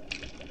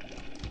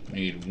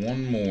 Need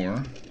 1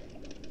 more.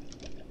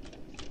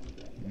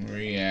 Where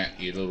you at,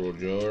 you little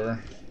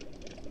jar?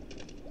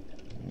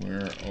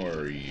 Where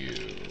are you?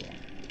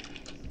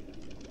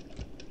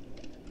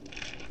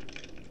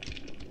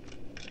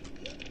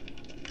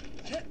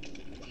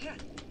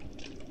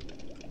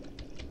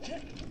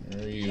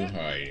 Where are you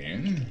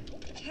hiding?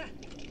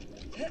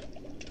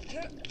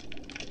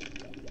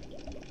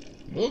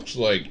 Looks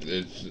like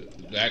it's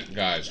that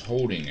guy's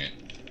holding it.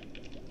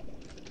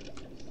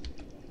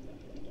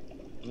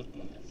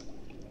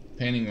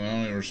 Painting will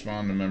only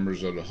respond to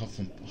members of the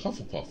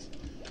Hufflepuff.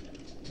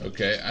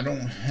 Okay, I don't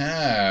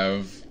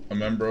have a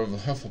member of the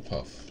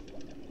Hufflepuff.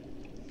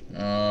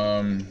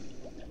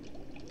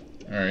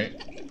 Alright.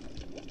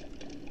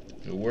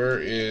 So where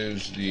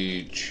is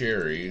the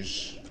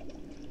cherries?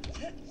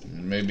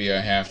 Maybe I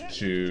have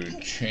to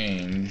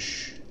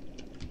change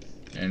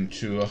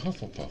into a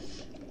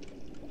Hufflepuff.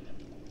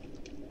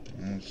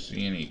 I don't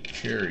see any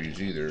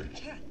cherries either.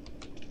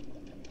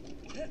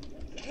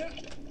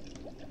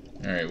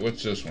 Alright,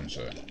 what's this one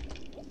say?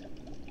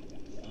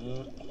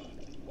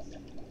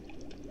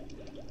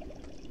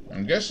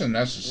 I'm guessing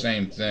that's the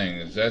same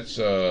thing. That's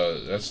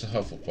the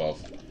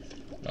Hufflepuff.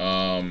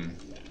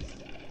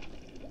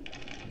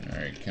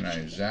 Alright, can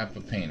I zap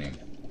a painting?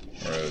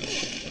 Or a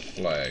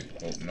flag?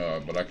 Oh,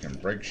 no, but I can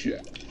break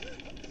shit.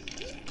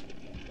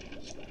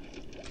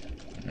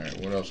 Alright,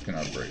 what else can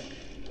I break?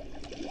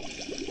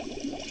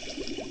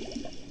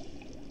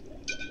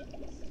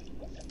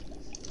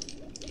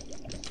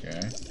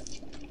 Okay.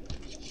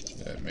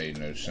 That made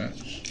no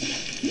sense.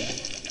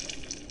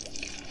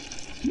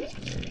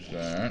 There's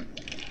that.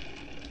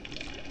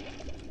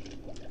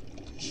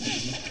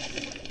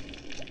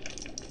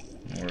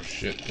 More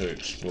shit to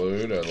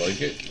explode. I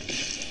like it.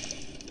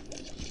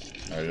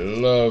 I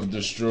love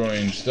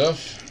destroying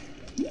stuff.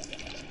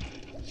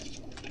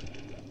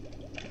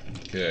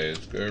 Okay,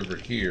 let's go over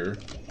here.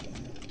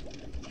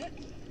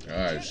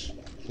 Guys,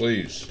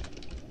 please.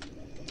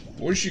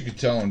 I wish you could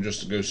tell them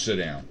just to go sit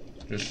down.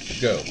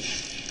 Just go.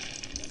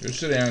 Go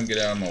sit down and get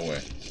out of my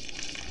way.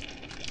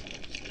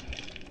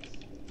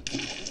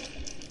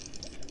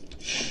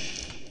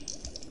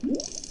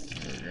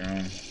 There we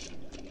go.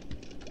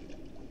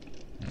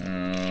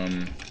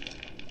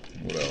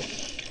 What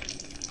else?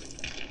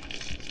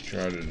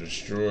 Try to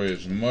destroy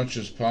as much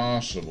as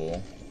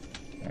possible.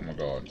 Oh my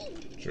god.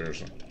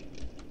 Seriously.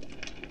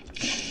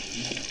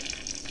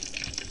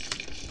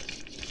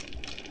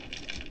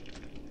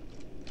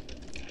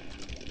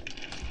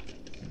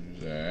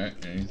 That.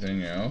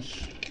 Anything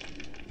else?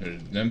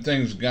 Them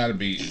things gotta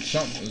be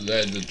something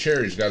that the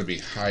cherry's gotta be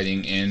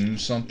hiding in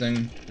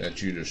something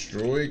that you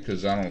destroy,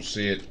 because I don't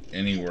see it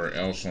anywhere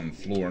else on the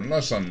floor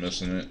unless I'm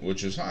missing it,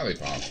 which is highly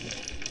possible.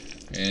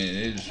 And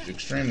it is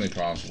extremely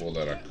possible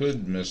that I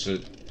could miss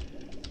it.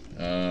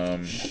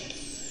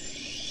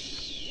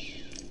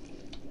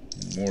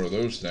 More of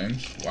those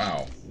things.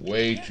 Wow,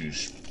 way to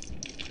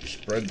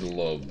spread the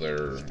love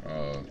there,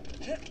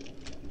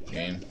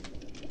 game.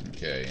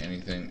 Okay,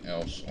 anything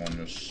else on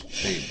this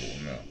table?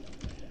 No.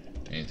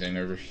 Anything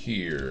over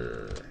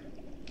here?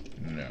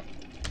 No.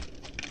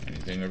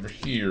 Anything over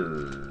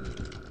here?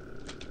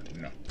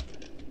 No.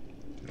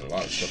 A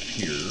lot of stuff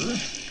here.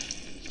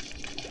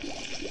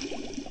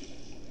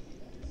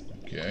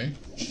 Okay.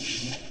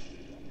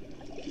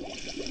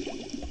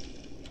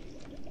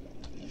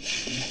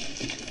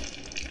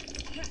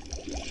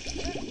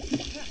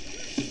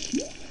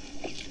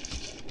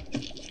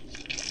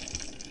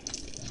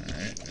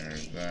 Alright,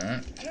 there's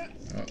that.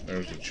 Oh,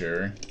 there's a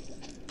cherry.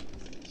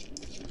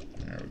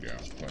 There we go.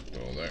 Collect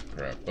all that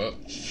crap up.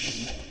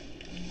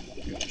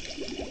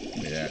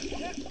 Yeah.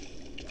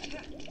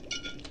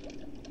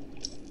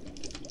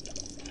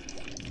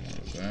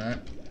 that.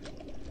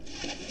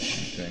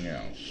 Anything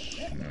else?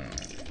 No.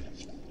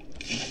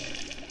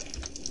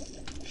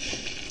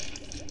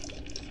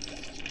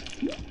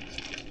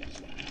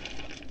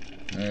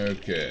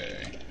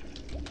 Okay.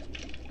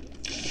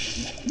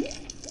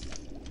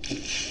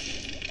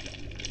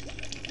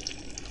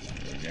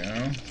 There we go.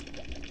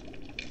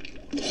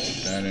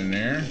 Put that in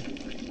there.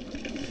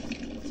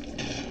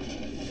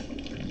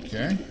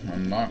 Okay,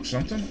 unlock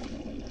something.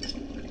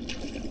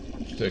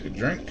 Let's take a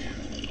drink.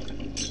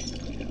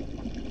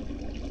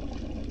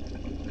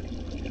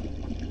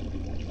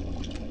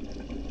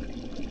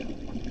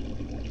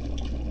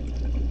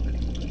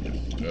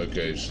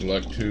 Okay,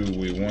 select who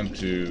we want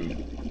to.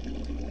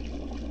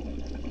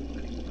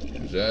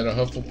 Is that a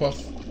Hufflepuff?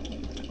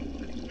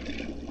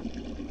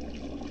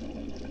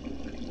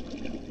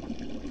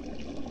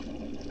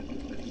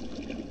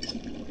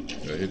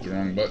 Did I hit the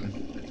wrong button?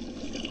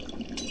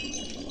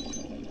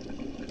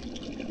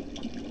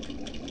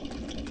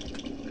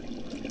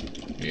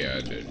 Yeah,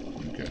 I did.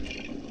 Okay.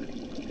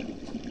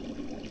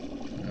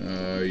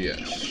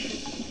 Yes.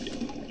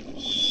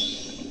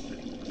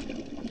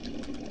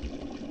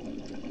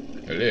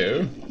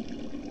 Hello?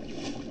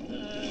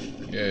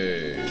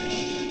 Yay.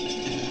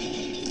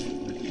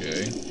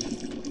 Okay.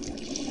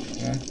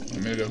 Come on,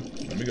 let me go.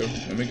 Let me go.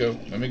 Let me go.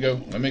 Let me go.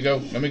 Let me go.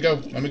 Let me go.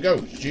 Let me go.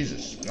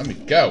 Jesus, let me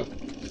go.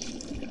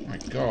 My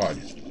God.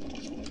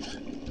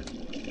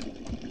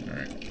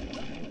 Alright.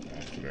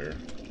 Off there.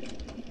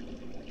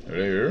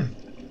 Hello?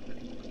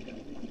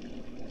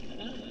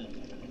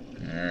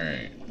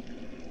 Alright.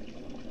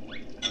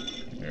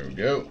 There we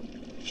go.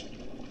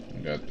 We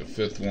got the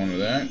 5th one of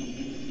that.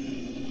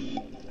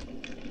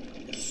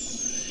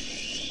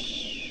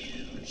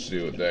 Let's see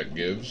what that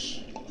gives.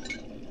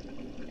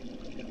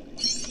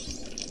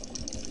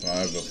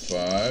 5 of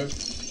 5.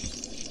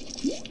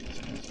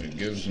 It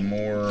gives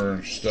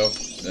more stuff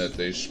that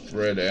they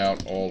spread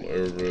out all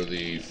over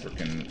the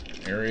frickin'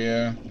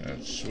 area.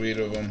 That's sweet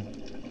of them.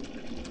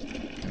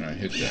 Can I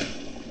hit that?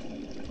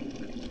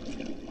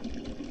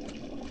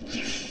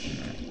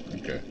 No.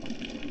 Okay.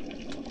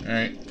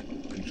 Alright.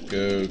 Let's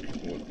go.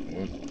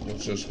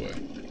 What's this way?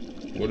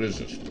 What is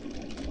this way?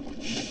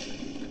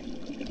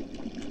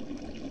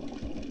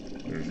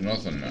 There's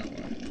nothing that way.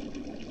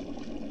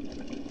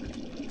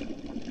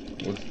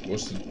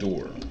 What's the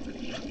door?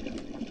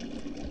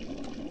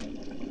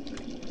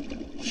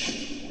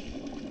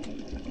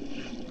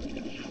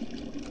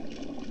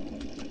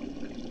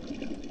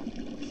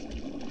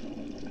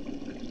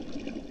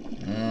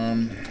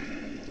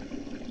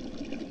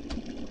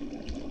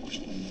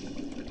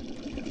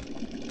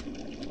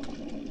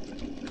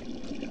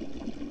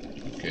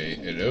 Okay,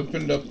 it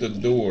opened up the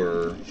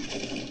door,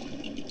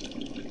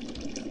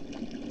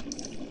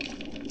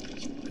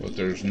 but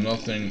there's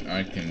nothing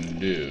I can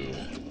do.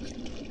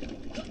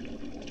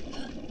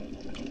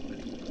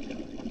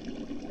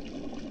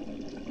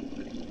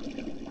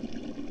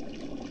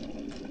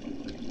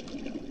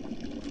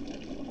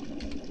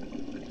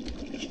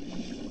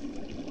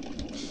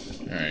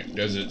 Alright,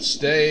 does it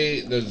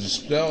stay, does the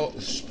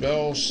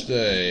spell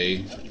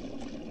stay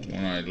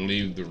when I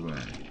leave the room?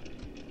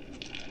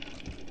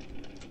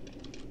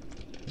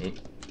 Oop.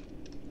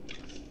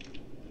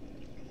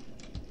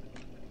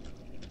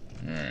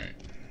 Alright,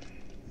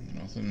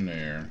 nothing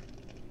there.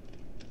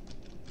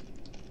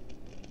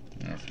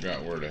 I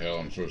forgot where the hell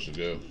I'm supposed to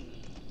go.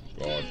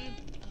 God,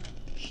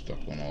 stuck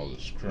on all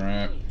this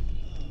crap.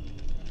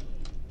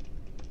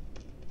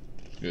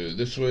 Let's go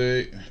this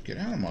way. Get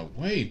out of my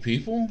way,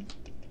 people.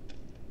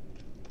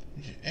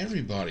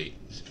 Everybody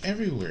is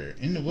everywhere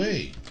in the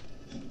way.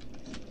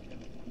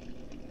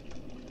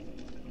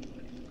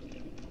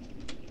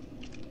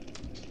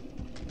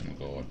 Oh my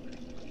God.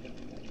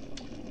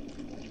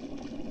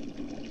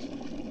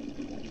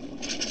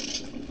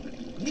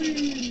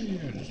 Whee!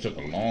 I just took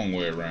a long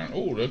way around.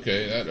 Oh,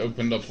 okay, that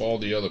opened up all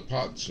the other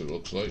pots, it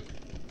looks like.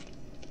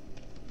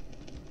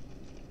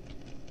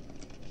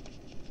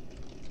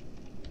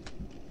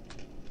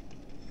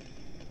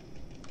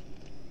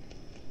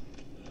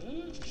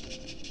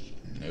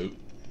 Nope.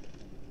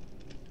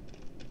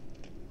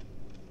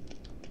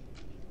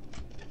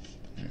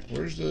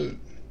 Where's the...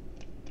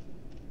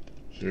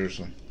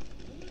 Seriously?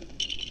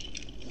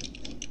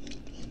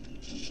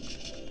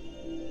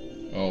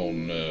 Oh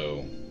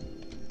no.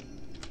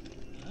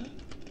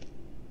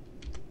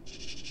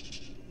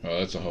 Oh,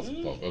 that's a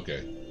Hufflepuff.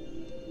 Okay.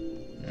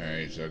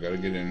 Alright, so I gotta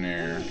get in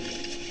there.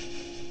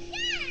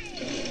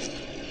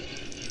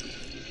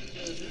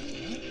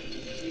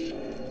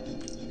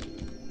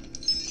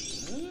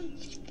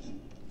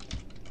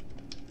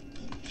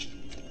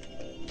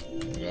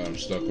 I'm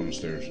stuck on the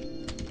stairs.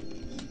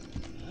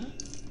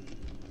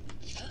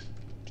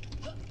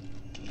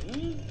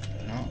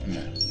 How in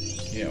the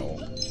hell?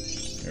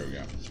 There we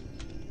go.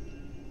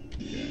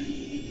 Okay.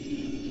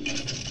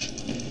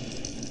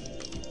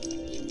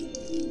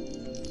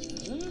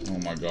 Oh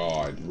my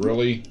God,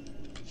 really?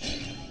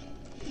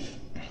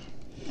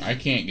 I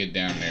can't get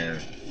down there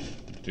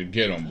to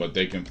get them, but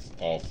they can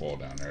all fall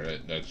down there.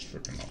 That's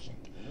freaking awesome.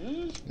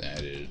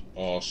 That is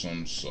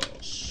awesome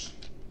sauce.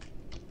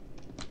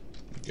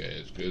 Okay,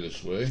 let's go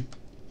this way.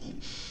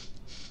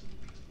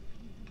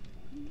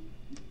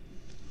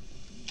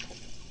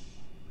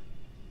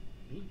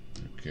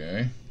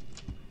 Okay.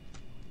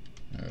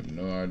 I have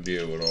no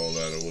idea what all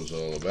that was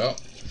all about.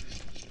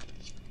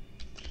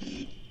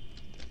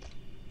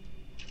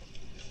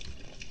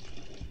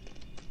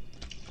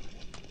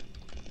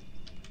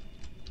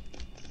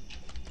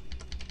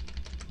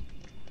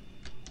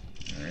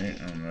 Alright,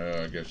 I don't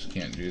know, I guess I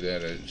can't do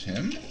that as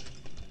him.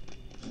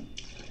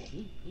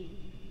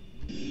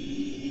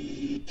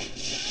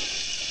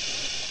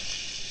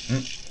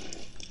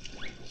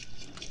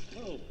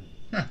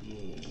 Huh.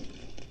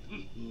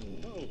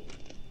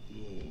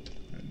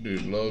 That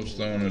dude loves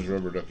throwing his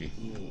rubber ducky.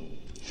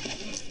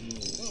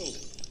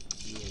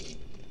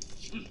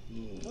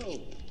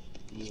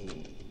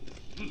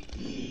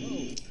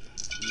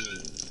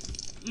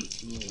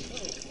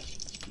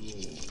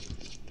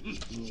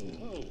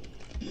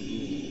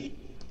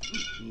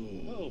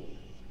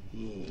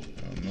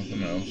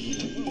 Nothing else.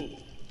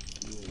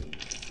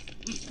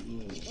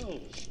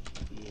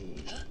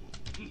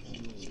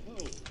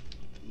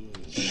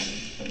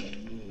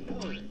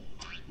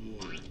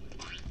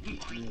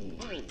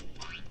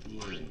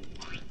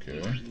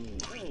 Okay.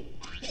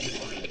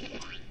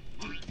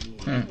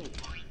 Huh.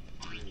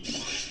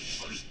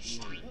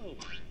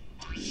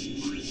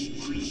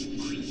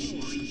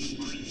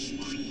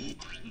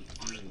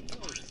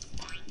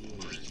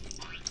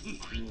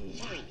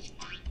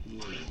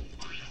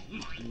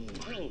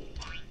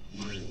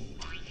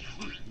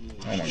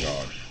 Oh my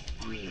God.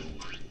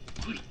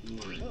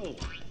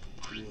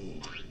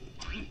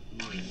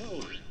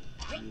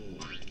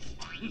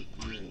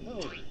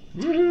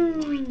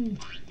 Woohoo!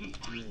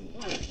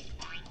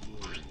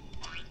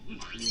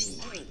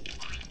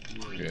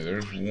 Okay,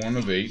 there's 1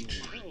 of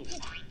 8.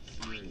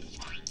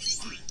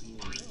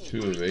 2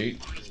 of 8.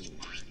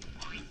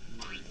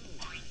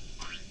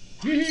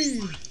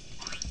 Yee-hee!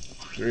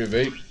 3 of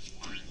 8.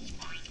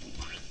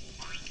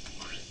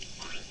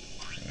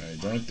 I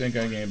don't think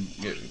I can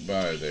get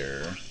by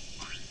there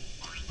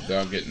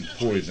without getting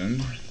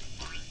poisoned.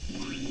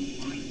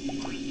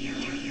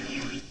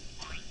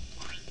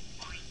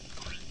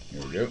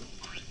 There we go.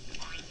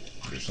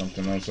 There's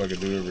something else I could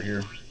do over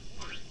here.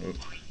 Oh.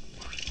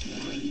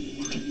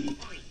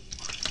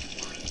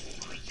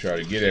 Try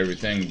to get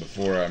everything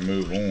before I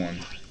move on.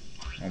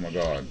 Oh my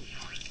God.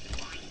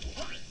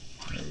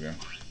 There we go.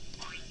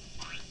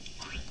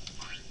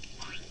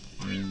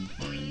 Ding,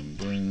 ding,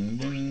 ding,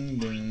 ding,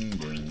 ding,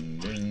 ding, ding,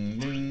 ding,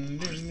 ding,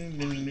 ding,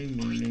 ding,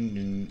 ding, ding,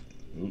 ding.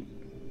 Ooh.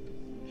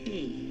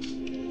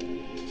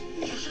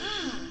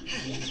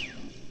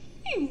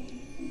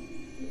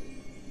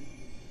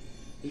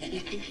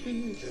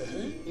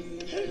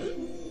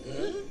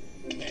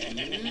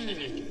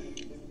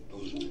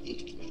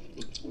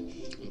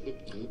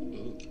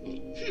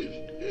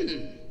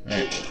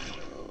 Right.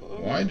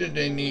 Why did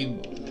they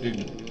need to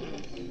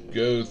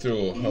go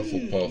through a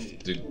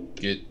Hufflepuff to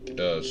get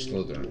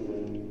Slytherin?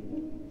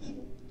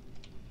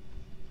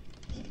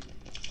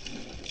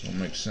 Don't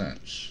make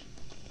sense.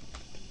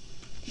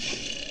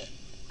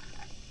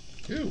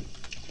 Ew.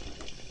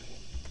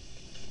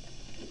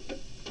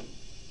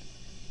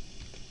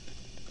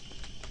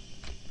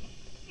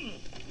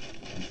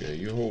 Okay,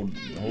 you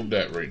hold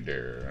that right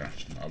there.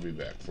 I'll be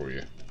back for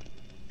you.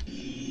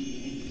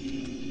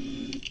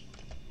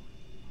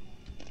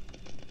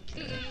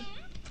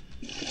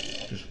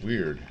 Just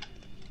weird.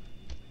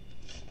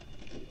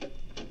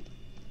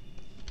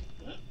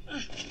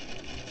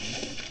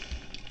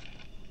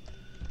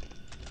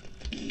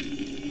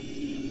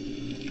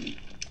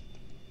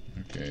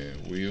 Okay,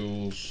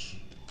 wheels.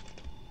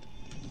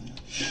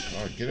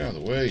 God, get out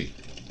of the way.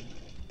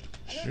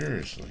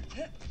 Seriously.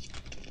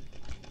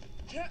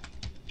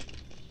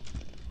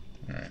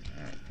 Alright,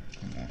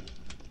 come on.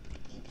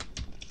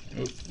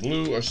 Oh,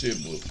 blue, I see a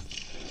blue.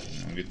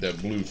 I'll get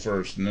that blue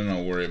first, and then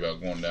I'll worry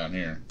about going down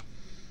here.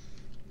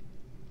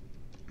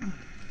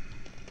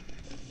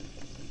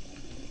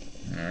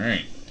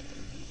 Alright.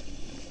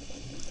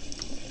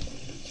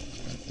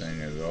 That thing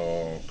is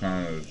all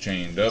kind of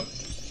chained up.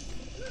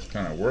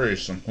 Kind of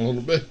worrisome a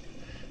little bit.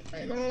 I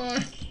ain't gonna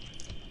lie.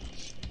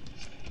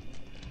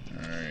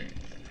 Alright.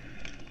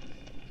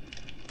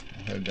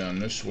 Head down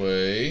this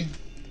way.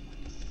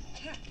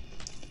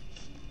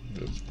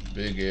 The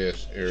big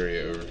ass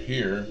area over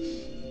here.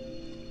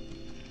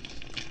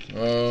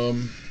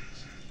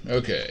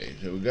 Okay,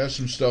 so we got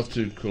some stuff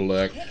to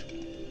collect.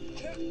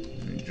 Let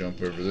me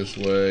jump over this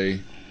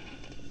way.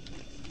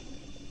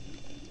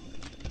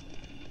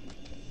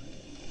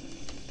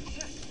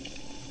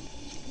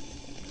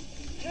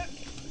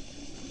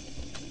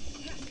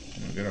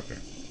 Oh, get up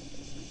there.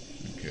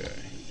 Okay.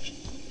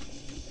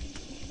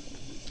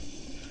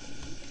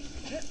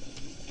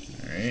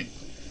 Alright.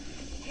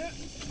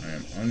 I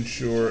am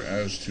unsure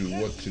as to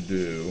what to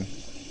do.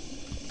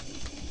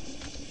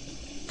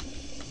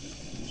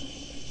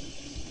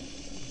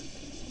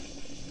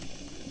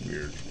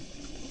 Weird.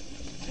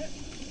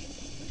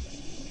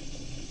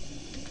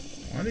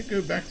 Why did it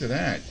go back to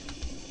that?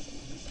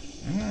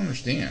 I don't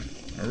understand.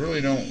 I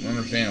really don't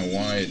understand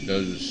why it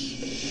does,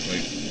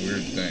 like,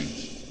 weird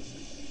things.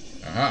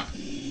 Aha!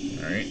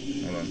 Alright,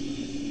 hold on.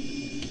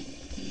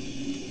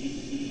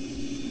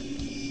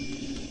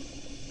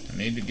 I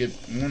need to get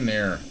one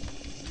there.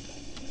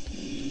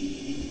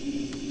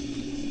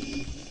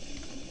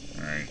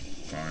 Alright,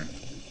 fine.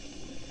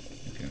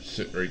 You can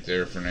sit right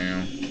there for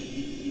now.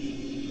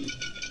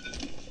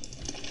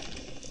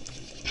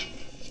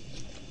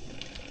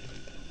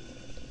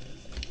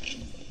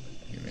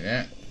 Give me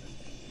that.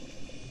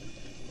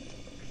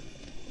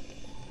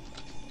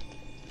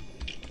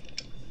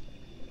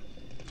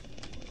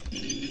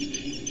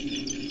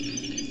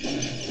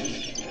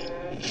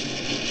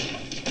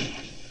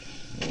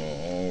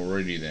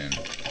 Alrighty then.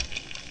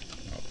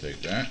 I'll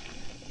take that.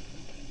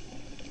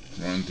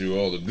 Run through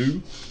all the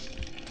goo.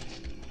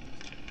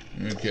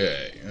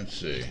 Okay, let's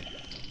see.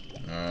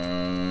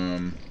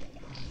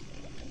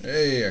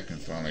 Hey, I can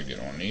finally get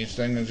on these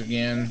things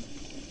again.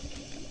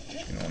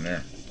 Get on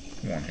there.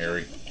 Come on,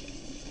 Harry.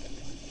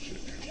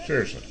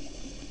 Seriously.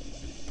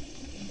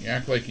 You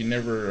act like you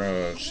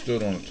never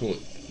stood on a toilet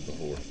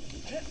before.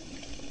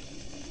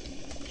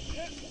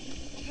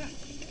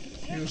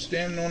 You was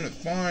standing on it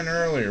fine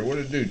earlier. What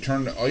did it do?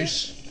 Turn to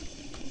ice?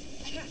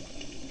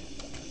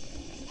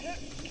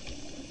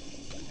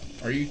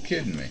 Are you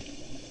kidding me?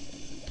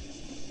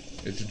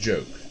 It's a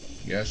joke.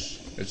 Yes,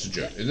 it's a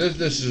joke.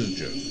 This is a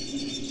joke.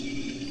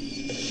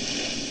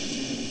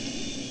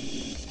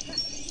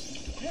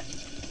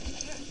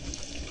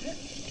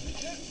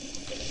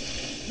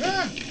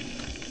 Ah!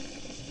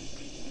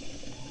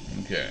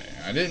 Okay,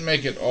 I didn't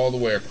make it all the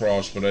way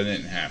across, but I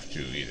didn't have to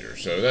either,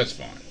 so that's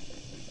fine.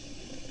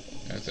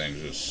 That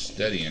thing's just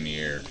steady in the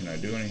air. Can I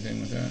do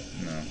anything with that?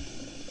 No.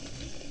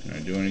 Can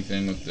I do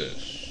anything with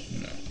this?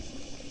 No.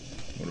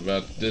 What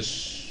about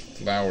this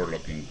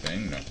flower-looking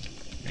thing? No.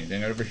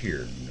 Anything over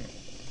here? No.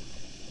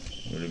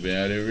 What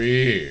about over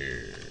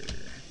here?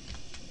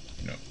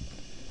 No.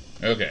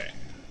 Okay.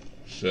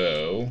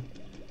 So,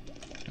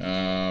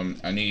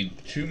 I need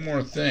 2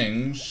 more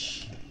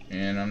things,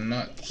 and I'm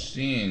not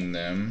seeing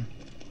them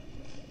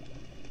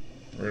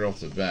right off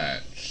the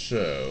bat.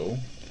 So,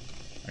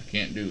 I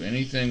can't do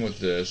anything with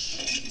this.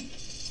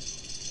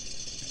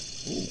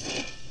 Ooh.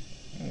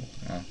 Oh,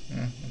 I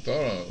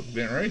thought I was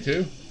getting ready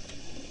to.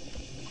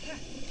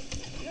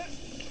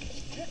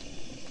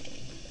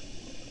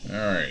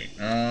 Alright,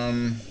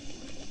 can't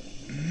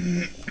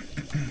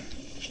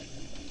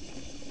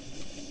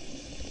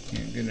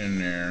get in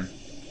there.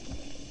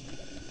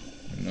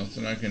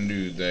 Nothing I can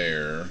do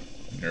there.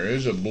 There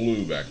is a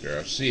blue back there.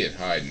 I see it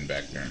hiding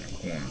back there in the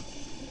corner.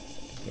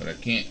 But I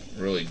can't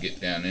really get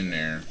down in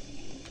there.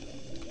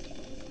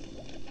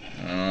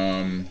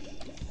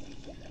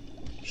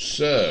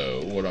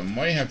 So, what I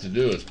might have to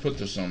do is put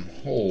this on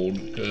hold,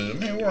 because, I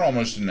mean, we're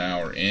almost an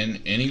hour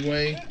in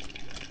anyway.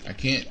 I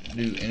can't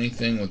do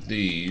anything with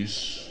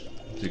these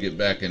to get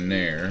back in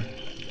there.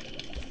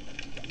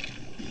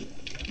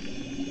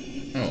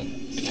 Oh.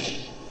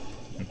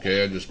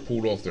 Okay, I just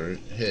pulled off their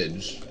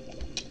heads.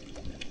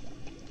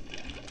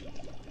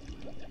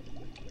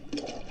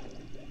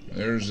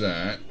 There's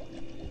that.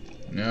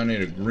 Now I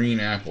need a green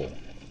apple.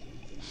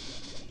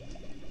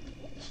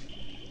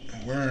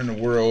 Where in the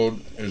world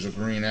is a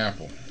green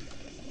apple?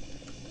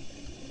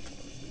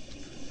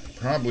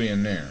 Probably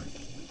in there.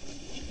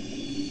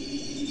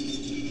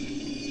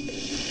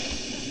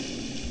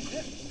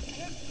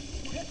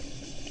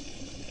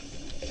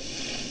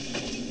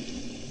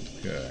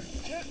 Okay.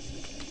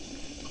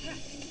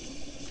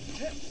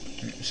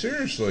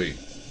 Seriously.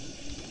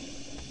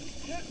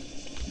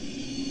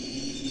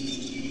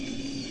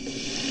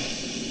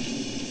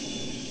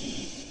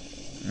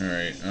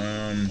 Alright,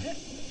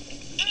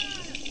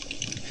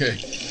 okay.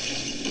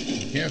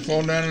 You can't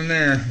fall down in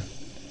there.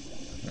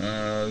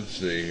 Let's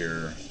see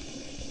here.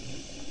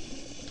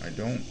 I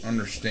don't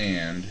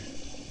understand.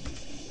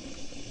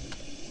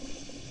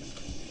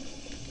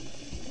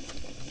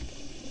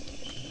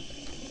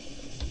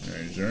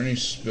 Alright, is there any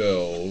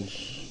spells?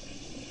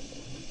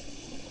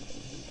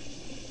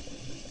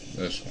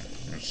 This one.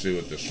 Let's see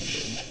what this one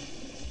does.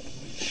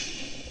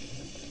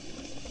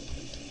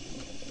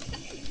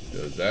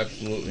 Does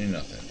absolutely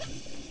nothing.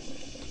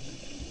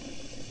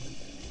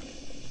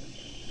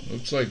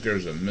 Looks like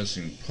there's a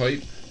missing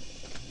pipe.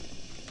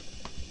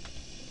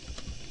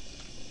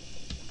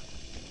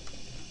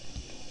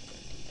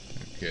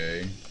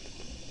 Okay.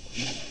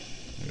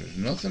 There's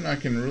nothing I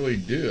can really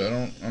do. I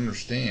don't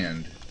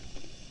understand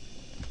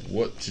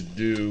what to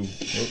do.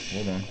 Oh,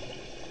 hold on.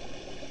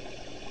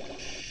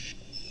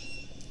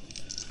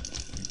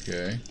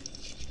 Okay.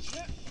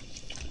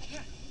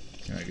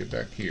 Can I get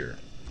back here?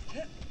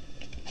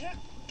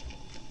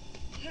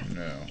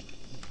 No.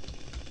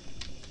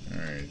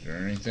 Alright, is there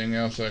anything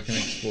else I can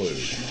explode?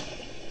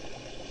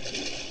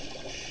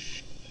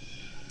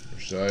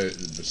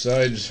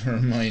 Besides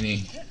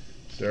Hermione.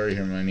 Sorry,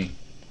 Hermione.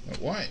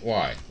 Why?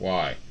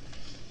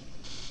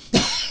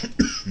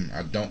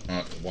 I don't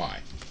know why.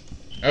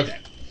 Okay.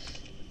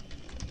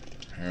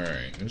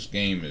 Alright, this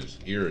game is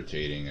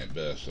irritating at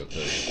best, I'll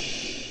tell you.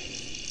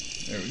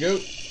 There we go.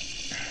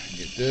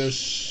 Get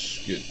this.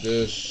 Get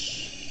this.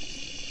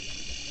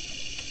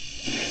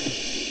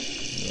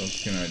 What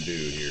else can I do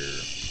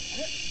here?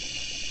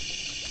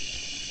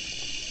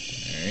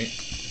 Alright.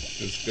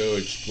 Just go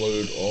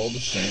explode all the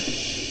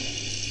sinks.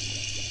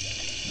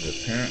 But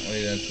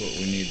apparently that's what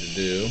we need to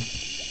do.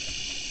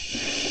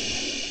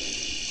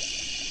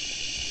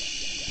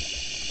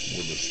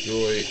 We'll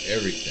destroy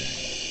everything.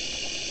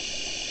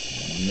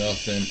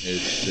 Nothing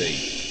is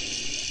safe.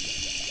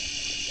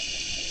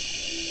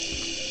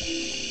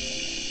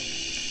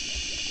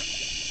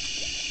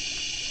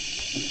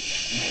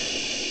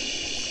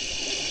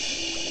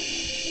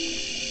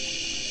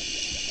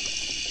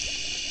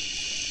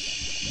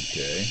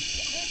 Okay.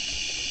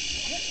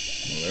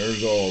 Well,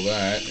 there's all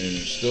that, and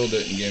it still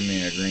didn't give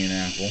me a green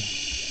apple.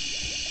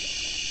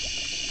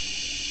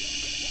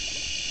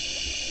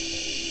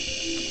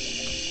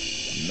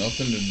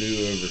 Nothing to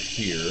do over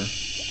here.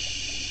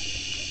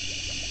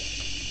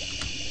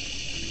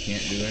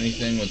 Can't do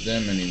anything with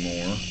them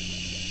anymore.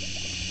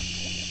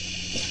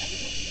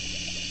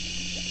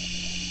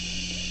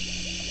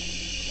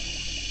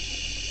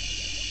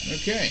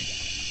 Okay.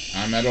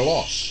 I'm at a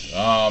loss.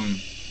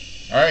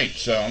 Alright,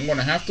 so I'm going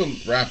to have to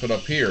wrap it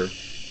up here.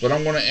 But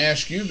I'm going to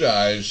ask you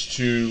guys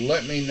to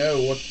let me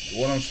know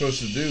what I'm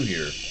supposed to do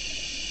here.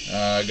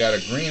 I got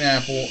a green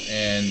apple,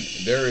 and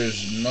there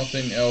is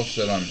nothing else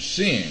that I'm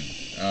seeing.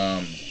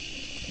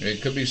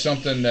 It could be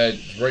something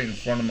that's right in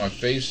front of my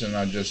face and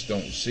I just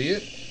don't see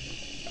it.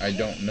 I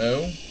don't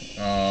know.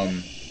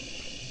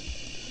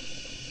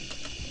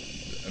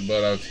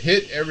 But I've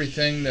hit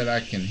everything that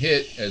I can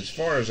hit as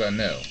far as I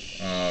know.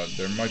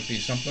 There might be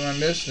something I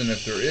missed, and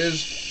if there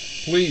is,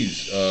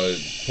 please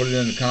put it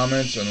in the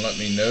comments and let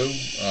me know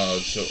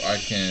so I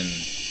can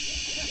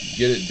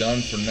get it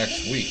done for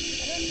next week.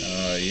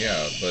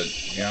 Yeah, but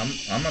yeah,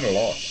 I'm at a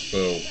loss.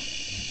 So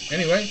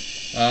anyway,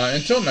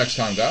 until next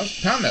time, guys,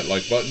 pound that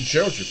like button,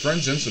 share with your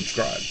friends, and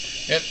subscribe.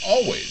 And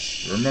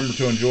always remember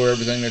to enjoy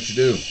everything that you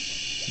do.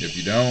 If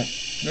you don't,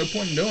 no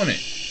point in doing it.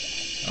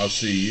 I'll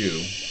see you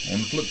on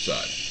the flip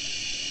side.